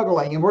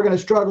struggling, and we're going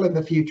to struggle in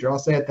the future. I'll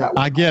say it that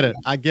way. I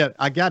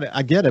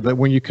get it. But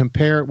when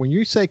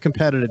you say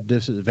competitive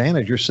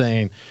disadvantage, you're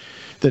saying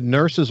that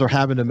nurses are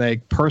having to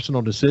make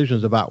personal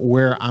decisions about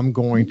where I'm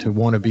going to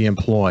want to be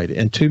employed.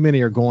 And too many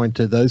are going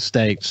to those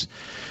states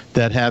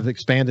that have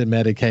expanded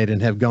Medicaid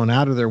and have gone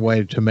out of their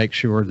way to make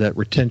sure that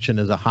retention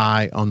is a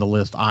high on the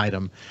list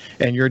item.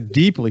 And you're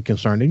deeply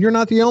concerned, and you're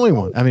not the only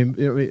one. I mean,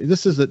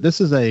 this is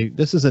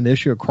an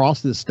issue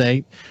across the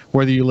state,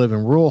 whether you live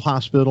in rural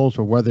hospitals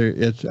or whether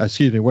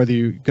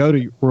you go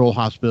to rural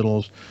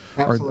hospitals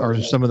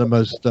or some of the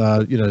most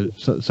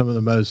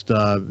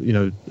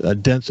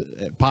dense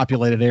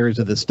populated areas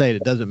of the state.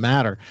 It doesn't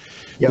matter.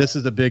 Yep. This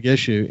is a big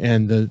issue,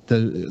 and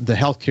the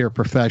healthcare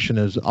profession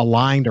is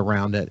aligned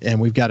around it,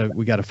 and we've got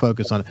to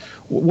focus on it.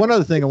 One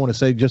other thing I want to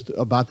say just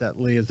about that,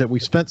 Lee, is that we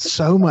spent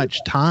so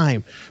much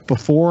time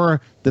before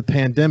the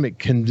pandemic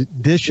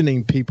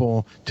conditioning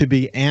people to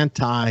be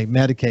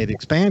anti-Medicaid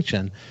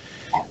expansion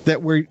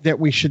that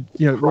we should,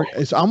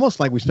 it's almost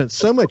like we spent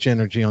so much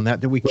energy on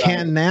that we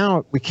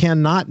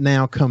cannot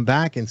now come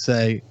back and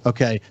say,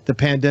 okay, the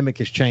pandemic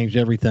has changed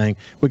everything.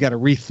 We got to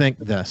rethink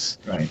this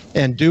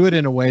and do it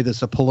in a way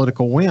that's a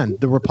political win.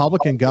 The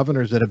Republican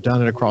governors that have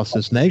done it across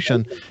this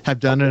nation have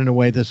done it in a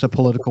way that's a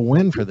political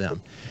win for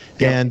them.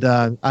 Yeah.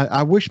 And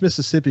I wish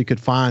Mississippi could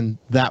find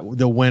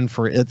the win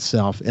for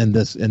itself in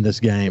this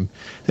game.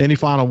 Any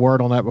final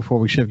word on that before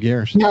we shift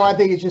gears? No, I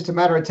think it's just a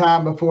matter of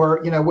time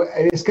before,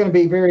 it's going to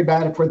be very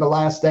bad if we're the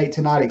last state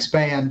to not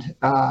expand.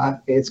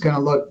 It's going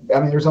to look,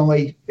 there's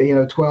only,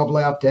 12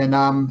 left and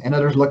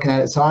others looking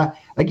at it. So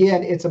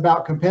again, it's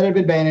about competitive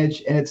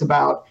advantage, and it's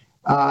about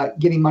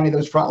getting money to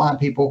those frontline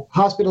people.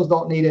 Hospitals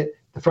don't need it.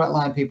 The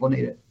frontline people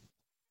need it.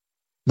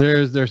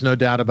 There's no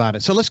doubt about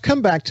it. So let's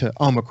come back to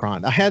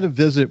Omicron. I had a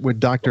visit with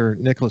Dr.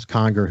 Nicholas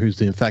Conger, who's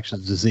the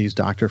infectious disease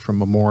doctor from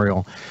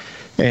Memorial.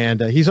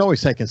 And he's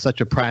always taken such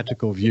a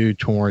practical view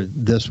toward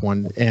this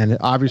one. And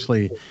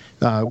obviously,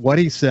 what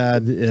he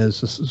said is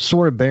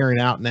sort of bearing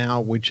out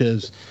now, which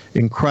is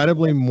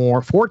incredibly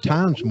 4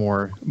 times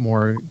more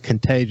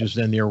contagious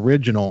than the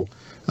original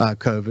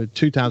COVID,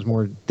 2 times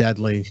more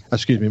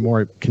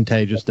more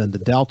contagious than the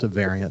Delta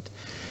variant.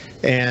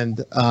 And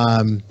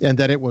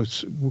that it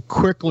was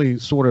quickly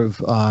sort of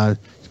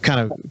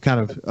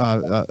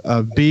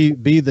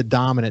be the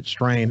dominant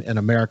strain in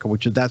America,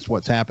 that's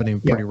what's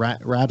happening pretty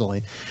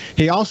rapidly.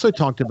 He also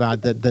talked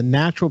about that the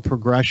natural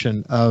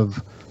progression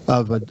of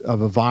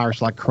a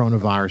virus like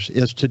coronavirus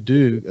is to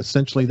do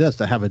essentially this: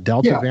 to have a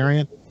Delta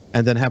variant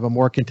and then have a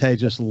more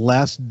contagious,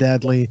 less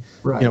deadly,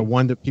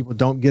 one that people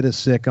don't get as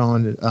sick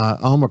on,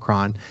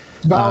 Omicron.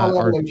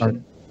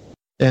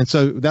 And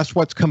so that's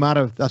what's come out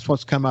of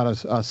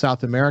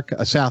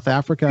South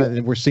Africa,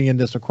 and we're seeing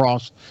this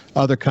across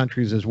other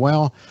countries as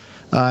well.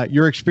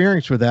 Your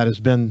experience with that has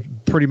been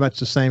pretty much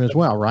the same as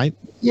well, right?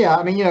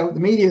 Yeah, the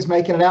media is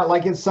making it out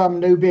like it's some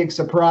new big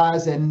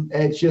surprise, and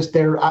it's just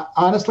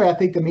honestly, I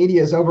think the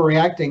media is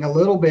overreacting a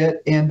little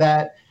bit in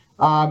that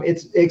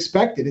it's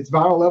expected. It's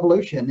viral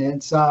evolution.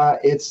 It's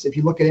if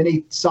you look at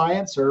any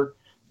science or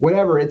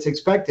whatever, it's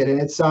expected, and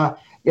it's.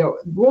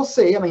 We'll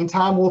see.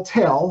 Time will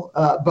tell.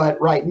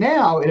 But right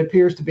now, it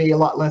appears to be a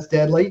lot less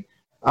deadly.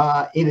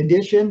 In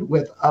addition,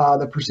 with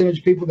the percentage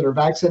of people that are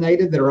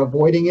vaccinated that are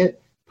avoiding it,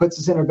 puts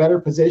us in a better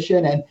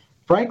position. And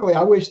frankly,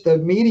 I wish the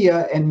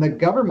media and the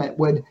government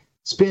would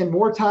spend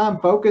more time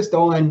focused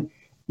on,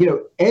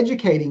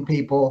 educating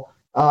people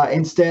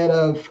instead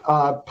of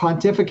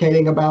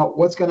pontificating about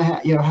what's going to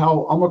happen.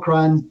 How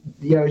Omicron,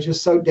 is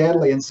just so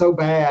deadly and so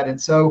bad, and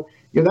so.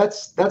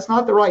 That's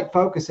not the right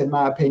focus, in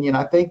my opinion.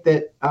 I think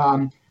that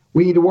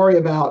we need to worry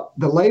about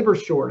the labor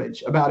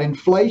shortage, about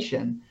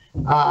inflation,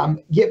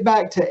 get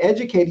back to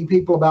educating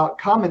people about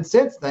common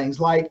sense things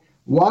like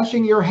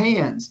washing your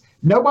hands.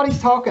 Nobody's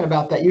talking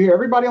about that. You hear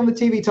everybody on the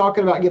TV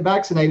talking about get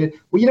vaccinated.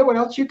 Well, you know what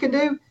else you can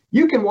do?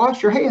 You can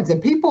wash your hands,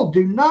 and people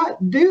do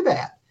not do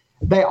that.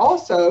 They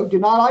also do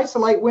not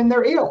isolate when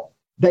they're ill.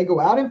 They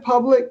go out in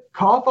public,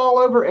 cough all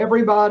over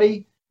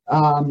everybody.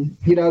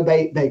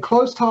 They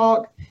close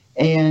talk.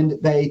 And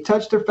they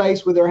touch their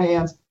face with their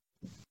hands.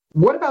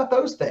 What about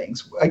those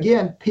things?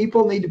 Again,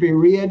 people need to be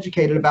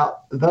re-educated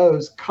about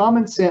those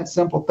common sense,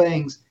 simple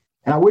things.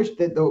 And I wish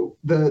that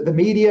the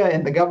media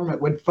and the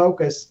government would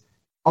focus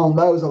on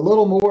those a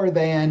little more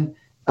than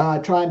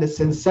trying to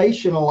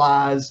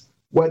sensationalize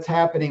what's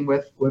happening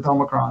with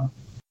Omicron.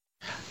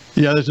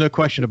 Yeah, there's no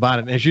question about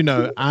it. As you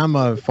know, I'm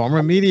a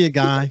former media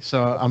guy,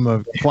 so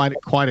I'm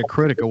quite a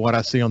critic of what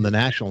I see on the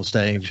national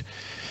stage.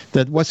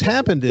 That what's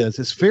happened is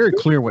it's very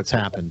clear what's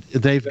happened.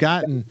 They've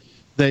gotten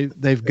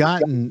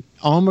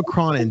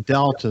Omicron and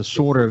Delta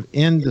sort of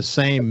in the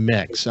same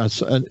mix, and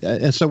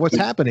so what's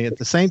happening at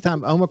the same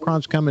time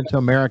Omicron's coming to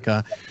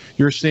America,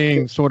 you're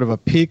seeing sort of a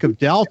peak of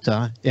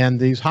Delta in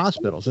these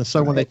hospitals. And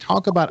so when they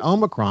talk about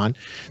Omicron,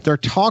 they're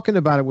talking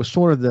about it with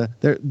sort of the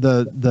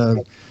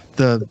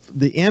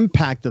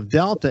impact of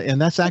Delta,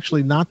 and that's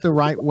actually not the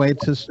right way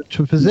to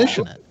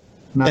position it.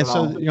 And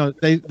so,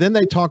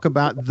 they talk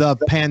about the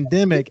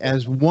pandemic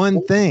as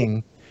one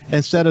thing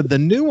instead of the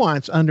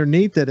nuance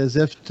underneath it, as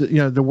if,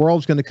 the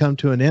world's going to come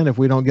to an end if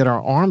we don't get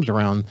our arms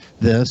around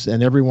this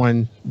and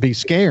everyone be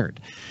scared.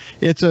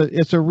 It's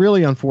a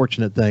really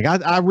unfortunate thing.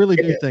 I really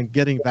do think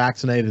getting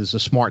vaccinated is a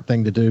smart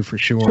thing to do for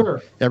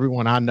sure.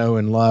 Everyone I know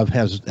and love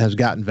has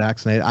gotten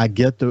vaccinated. I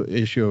get the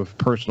issue of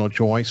personal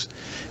choice,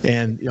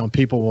 and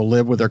people will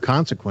live with their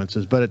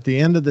consequences. But at the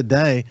end of the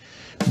day,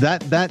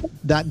 that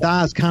die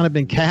has kind of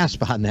been cast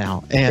by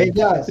now, and it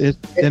does.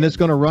 It's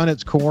going to run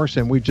its course,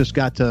 and we've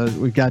got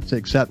to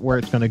accept where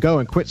it's going to go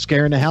and quit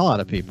scaring the hell out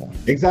of people.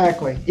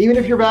 Exactly. Even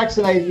if you're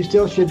vaccinated, you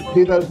still should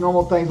do those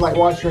normal things like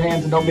wash your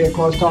hands and don't be a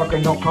close talker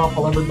and don't cough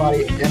on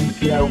everybody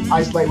and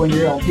isolate when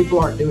you're ill. People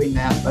aren't doing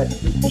that, but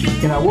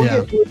we'll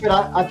get through it.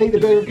 I think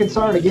the bigger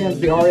concern again is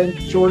the RN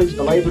shortage,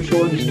 the labor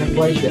shortage, and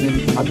inflation,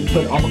 and I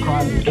put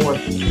Omicron forth.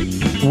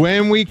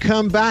 When we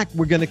come back,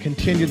 we're going to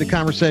continue the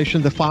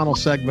conversation, the final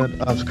segment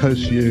of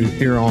Coast View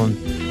here on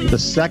the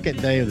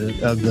second day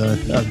of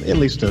at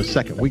least the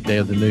second weekday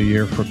of the new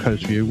year for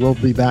Coast View. We'll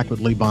be back with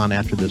Lee Bond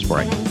after this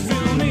break.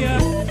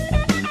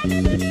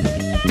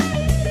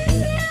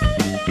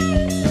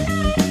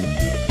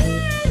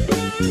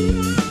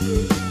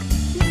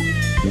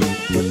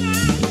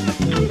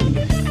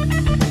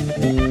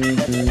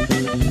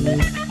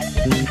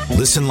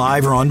 Listen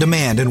live or on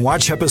demand and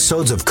watch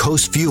episodes of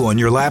Coast View on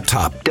your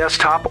laptop,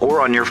 desktop, or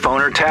on your phone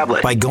or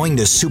tablet by going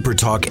to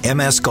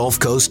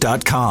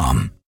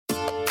supertalkmsgulfcoast.com.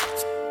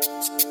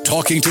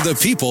 talking to the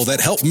people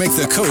that help make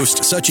the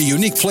coast such a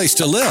unique place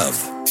to live.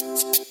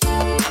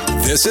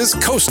 This is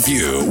Coast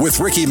View with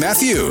Ricky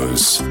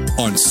Matthews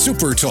on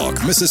Super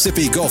Talk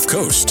Mississippi Gulf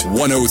Coast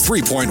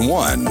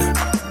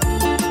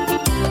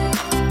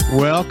 103.1.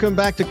 Welcome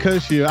back to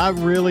Coast View. I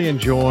really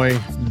enjoy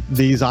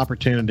these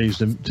opportunities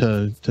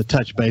to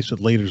touch base with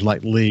leaders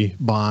like Lee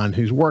Bond,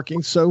 who's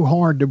working so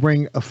hard to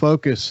bring a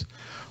focus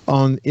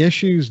on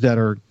issues that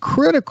are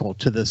critical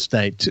to the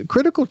state,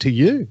 critical to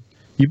you.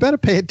 You better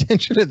pay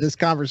attention to this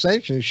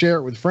conversation and share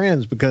it with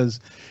friends, because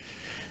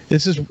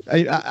this is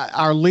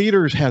our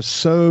leaders have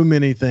so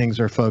many things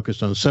they're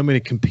focused on, so many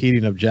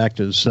competing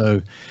objectives.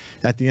 So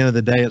at the end of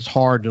the day, it's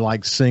hard to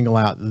single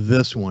out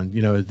this one.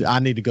 You know, I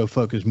need to go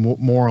focus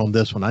more on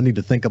this one. I need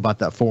to think about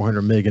that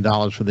 $400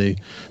 million for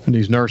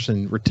these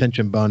nursing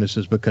retention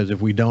bonuses, because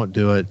if we don't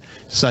do it,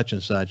 such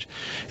and such.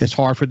 It's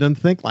hard for them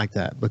to think like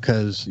that,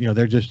 because, you know,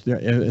 they're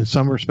in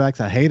some respects,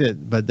 I hate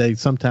it, but they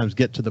sometimes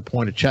get to the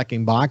point of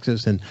checking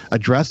boxes and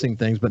addressing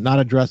things, but not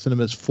addressing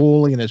them as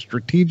fully and as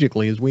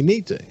strategically as we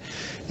need to.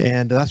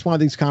 And that's why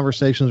these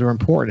conversations are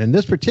important. In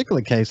this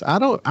particular case,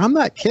 I'm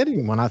not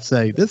kidding when I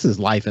say this is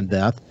life and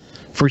death.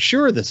 For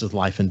sure, this is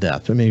life and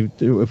death. I mean,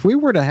 if we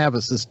were to have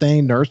a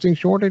sustained nursing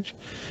shortage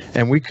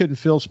and we couldn't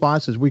fill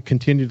spots as we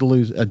continue to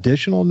lose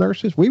additional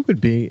nurses, we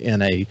would be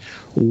in a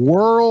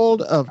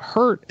world of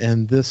hurt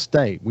in this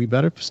state. We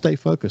better stay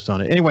focused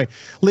on it. Anyway,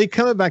 Lee,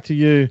 coming back to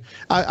you,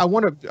 I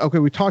want to, okay,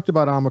 we talked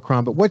about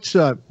Omicron, but what's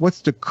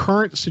the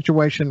current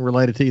situation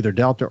related to either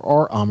Delta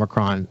or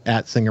Omicron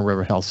at Singing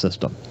River Health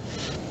System?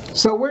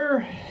 So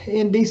we're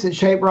in decent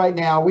shape right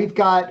now. We've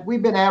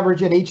been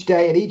averaging each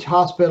day at each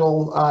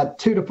hospital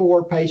 2 to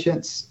 4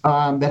 patients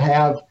that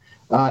have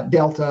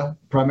Delta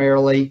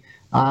primarily.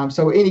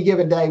 So any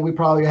given day, we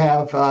probably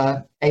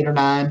have 8 or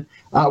 9.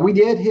 We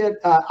did hit,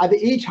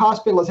 each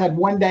hospital has had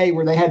one day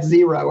where they had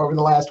 0 over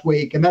the last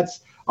week, and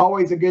that's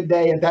always a good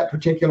day at that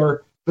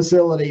particular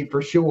facility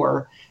for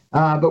sure.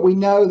 But we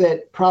know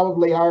that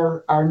probably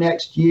our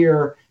next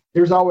year,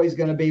 there's always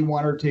going to be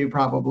 1 or 2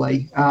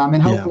 probably.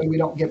 And hopefully we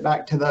don't get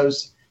back to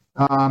those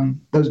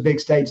big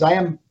stages. I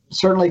am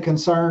certainly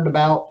concerned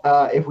about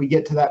if we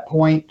get to that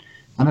point.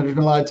 I know there's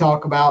been a lot of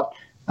talk about,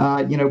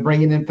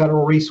 bringing in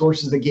federal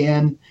resources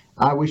again.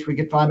 I wish we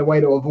could find a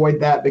way to avoid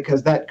that,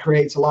 because that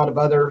creates a lot of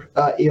other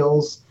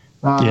ills,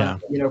 for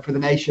the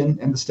nation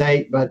and the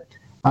state. But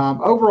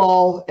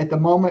overall, at the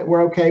moment,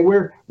 we're okay.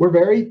 We're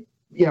very,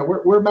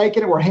 we're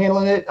making it. We're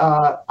handling it.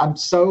 I'm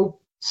so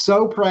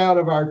proud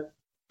of our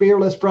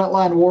fearless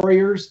frontline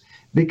warriors,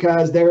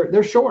 because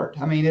they're short.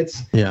 I mean,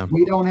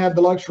 we don't have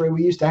the luxury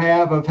we used to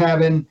have of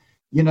having,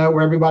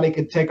 where everybody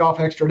could take off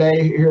extra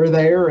day here or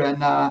there,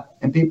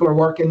 and people are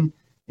working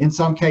in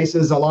some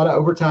cases a lot of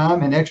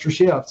overtime and extra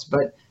shifts,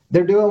 but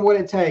they're doing what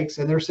it takes,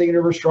 and they're Singing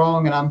River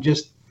strong. And I'm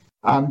just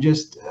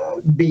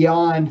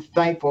beyond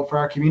thankful for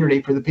our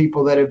community, for the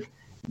people that have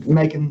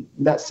making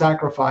that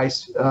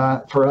sacrifice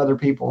for other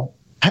people.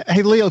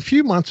 Hey, Leo, a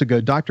few months ago,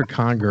 Dr.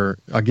 Conger,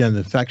 again, the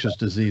infectious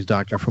disease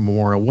doctor from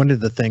Memorial, one of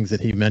the things that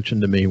he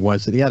mentioned to me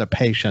was that he had a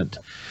patient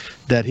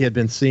that he had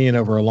been seeing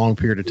over a long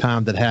period of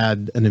time that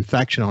had an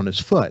infection on his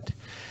foot.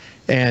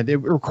 And it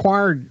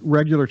required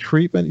regular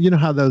treatment. You know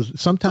how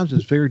sometimes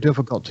it's very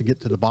difficult to get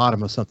to the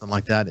bottom of something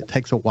like that. It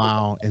takes a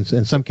while. And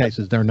in some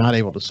cases, they're not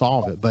able to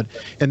solve it. But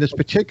in this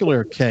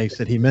particular case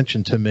that he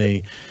mentioned to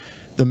me,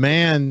 the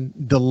man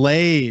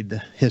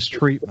delayed his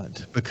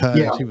treatment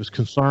because he was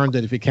concerned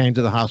that if he came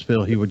to the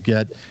hospital, he would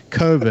get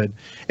COVID,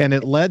 and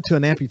it led to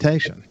an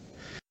amputation.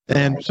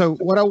 And so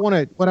what I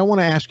want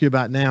to ask you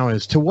about now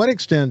is, to what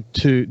extent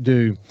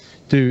do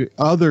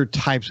other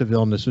types of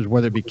illnesses,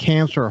 whether it be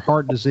cancer or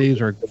heart disease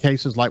or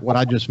cases like what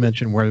I just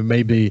mentioned, where there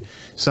may be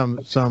some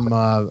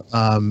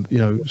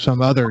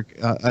other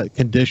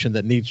condition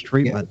that needs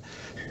treatment,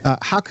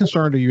 how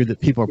concerned are you that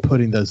people are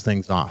putting those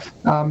things off?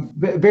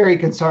 Very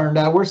concerned.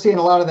 We're seeing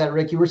a lot of that,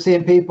 Ricky. We're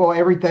seeing people,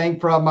 everything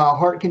from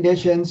heart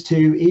conditions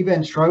to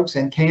even strokes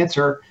and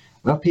cancer,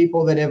 of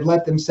people that have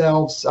let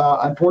themselves,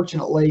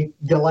 unfortunately,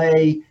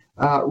 delay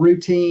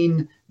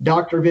routine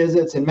doctor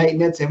visits and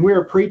maintenance. And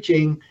we're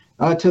preaching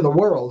to the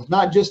world,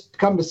 not just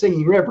come to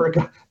Singing River,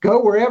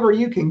 go wherever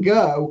you can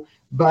go,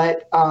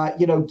 but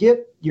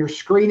get your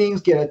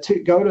screenings, go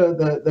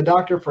to the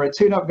doctor for a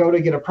tune-up, go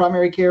to get a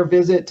primary care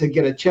visit, to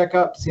get a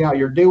checkup, see how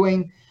you're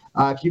doing.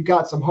 If you've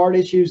got some heart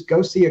issues,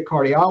 go see a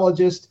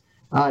cardiologist.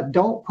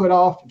 Don't put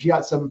off, if you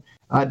got some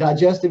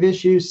digestive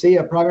issues, see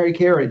a primary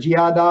care or a GI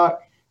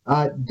doc.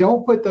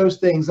 Don't put those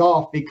things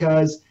off,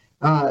 because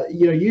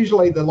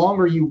usually the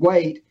longer you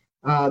wait,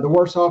 the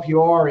worse off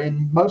you are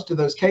in most of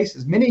those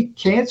cases. Many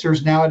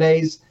cancers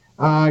nowadays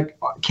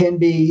can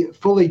be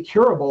fully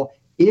curable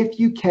if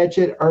you catch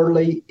it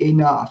early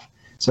enough.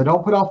 So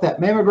don't put off that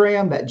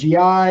mammogram, that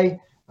GI,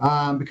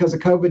 because of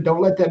COVID.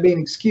 Don't let that be an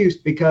excuse,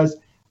 because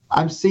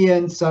I'm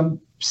seeing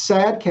some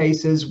sad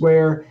cases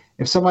where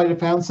if somebody had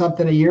found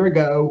something a year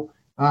ago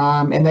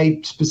and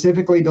they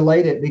specifically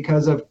delayed it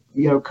because of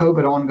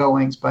COVID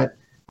ongoings. But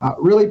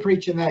really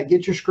preaching that,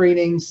 get your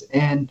screenings,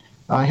 and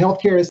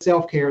healthcare is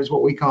self-care is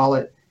what we call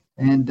it.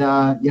 And,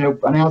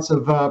 an ounce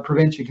of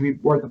prevention can be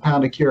worth a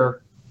pound of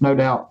cure, no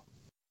doubt.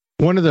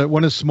 One of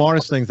the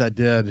smartest things I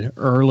did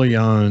early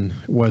on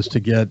was to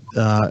get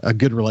a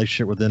good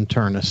relationship with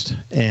internist,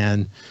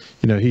 and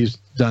he's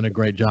done a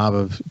great job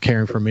of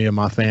caring for me and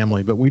my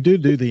family. But we do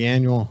the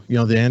annual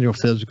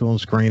physical and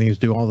screenings,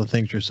 do all the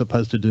things you're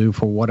supposed to do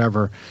for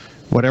whatever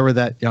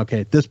that. Okay,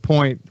 at this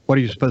point, what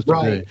are you supposed to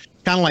do?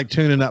 Kind of like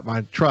tuning up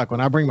my truck.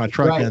 When I bring my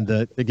truck in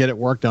to get it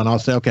work done, I'll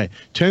say, okay,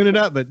 tune it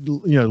up, but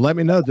let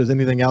me know if there's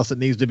anything else that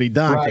needs to be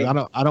done. Right.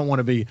 I don't want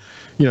to be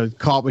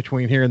caught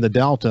between here and the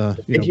Delta.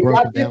 If you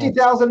got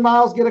 50,000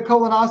 miles, get a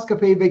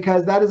colonoscopy,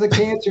 because that is a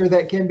cancer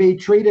that can be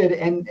treated,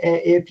 and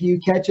if you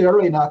catch it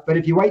early enough. But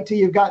if you wait till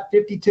you've got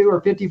 52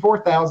 or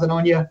 54,000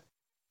 on you,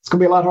 it's going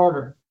to be a lot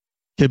harder.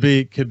 Could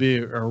be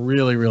a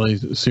really, really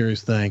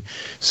serious thing.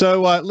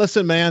 So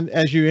listen, man,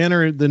 as you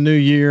enter the new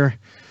year,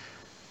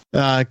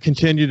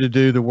 continue to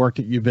do the work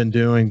that you've been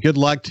doing. Good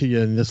luck to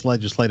you in this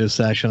legislative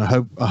session.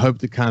 I hope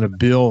the kind of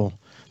bill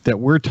that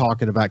we're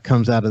talking about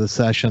comes out of the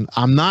session.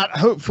 I'm not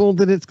hopeful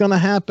that it's going to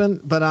happen,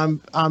 but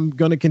I'm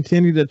going to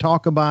continue to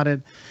talk about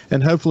it,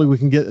 and hopefully we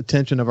can get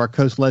attention of our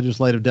Coast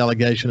Legislative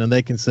Delegation, and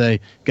they can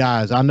say,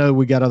 guys, I know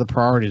we got other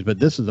priorities, but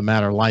this is a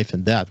matter of life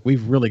and death.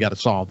 We've really got to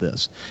solve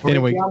this.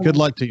 Anyway, good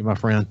luck to you, my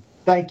friend.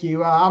 Thank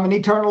you. I'm an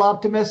eternal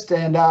optimist,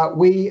 and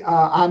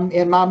I'm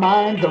in my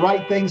mind, the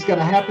right thing's going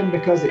to happen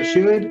because it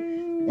should,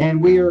 and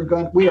we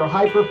are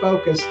hyper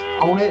focused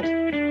on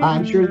it.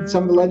 I'm sure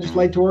some of the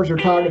legislators are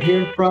tired of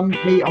hearing from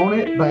me on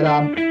it, but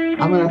I'm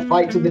going to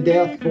fight to the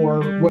death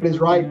for what is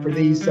right for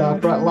these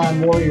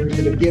frontline warriors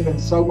that have given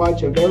so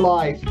much of their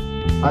life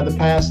the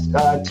past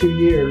 2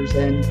 years,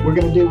 and we're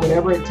going to do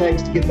whatever it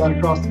takes to get that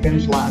across the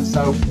finish line.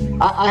 So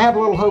I have a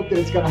little hope that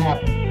it's going to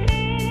happen.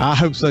 I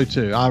hope so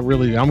too. I'm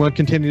going to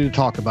continue to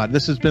talk about it.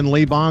 This has been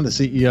Lee Bond, the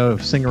CEO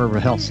of Singing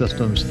River Health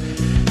Systems.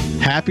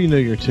 Happy New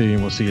Year to you,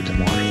 and we'll see you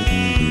tomorrow.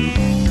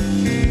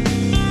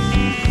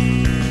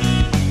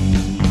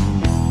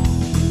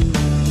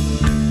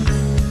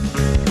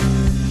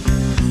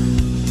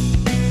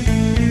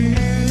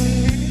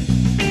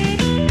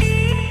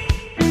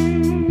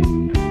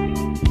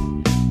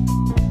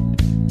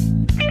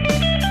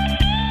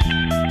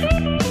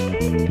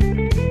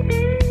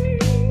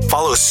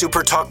 Follow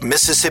Super Talk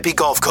Mississippi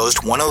Gulf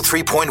Coast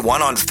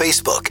 103.1 on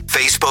Facebook.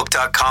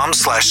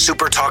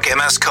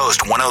 Facebook.com/SuperTalkMS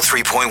Coast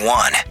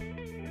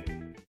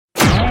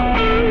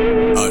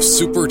 103.1. A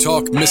Super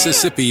Talk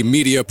Mississippi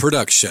media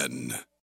production.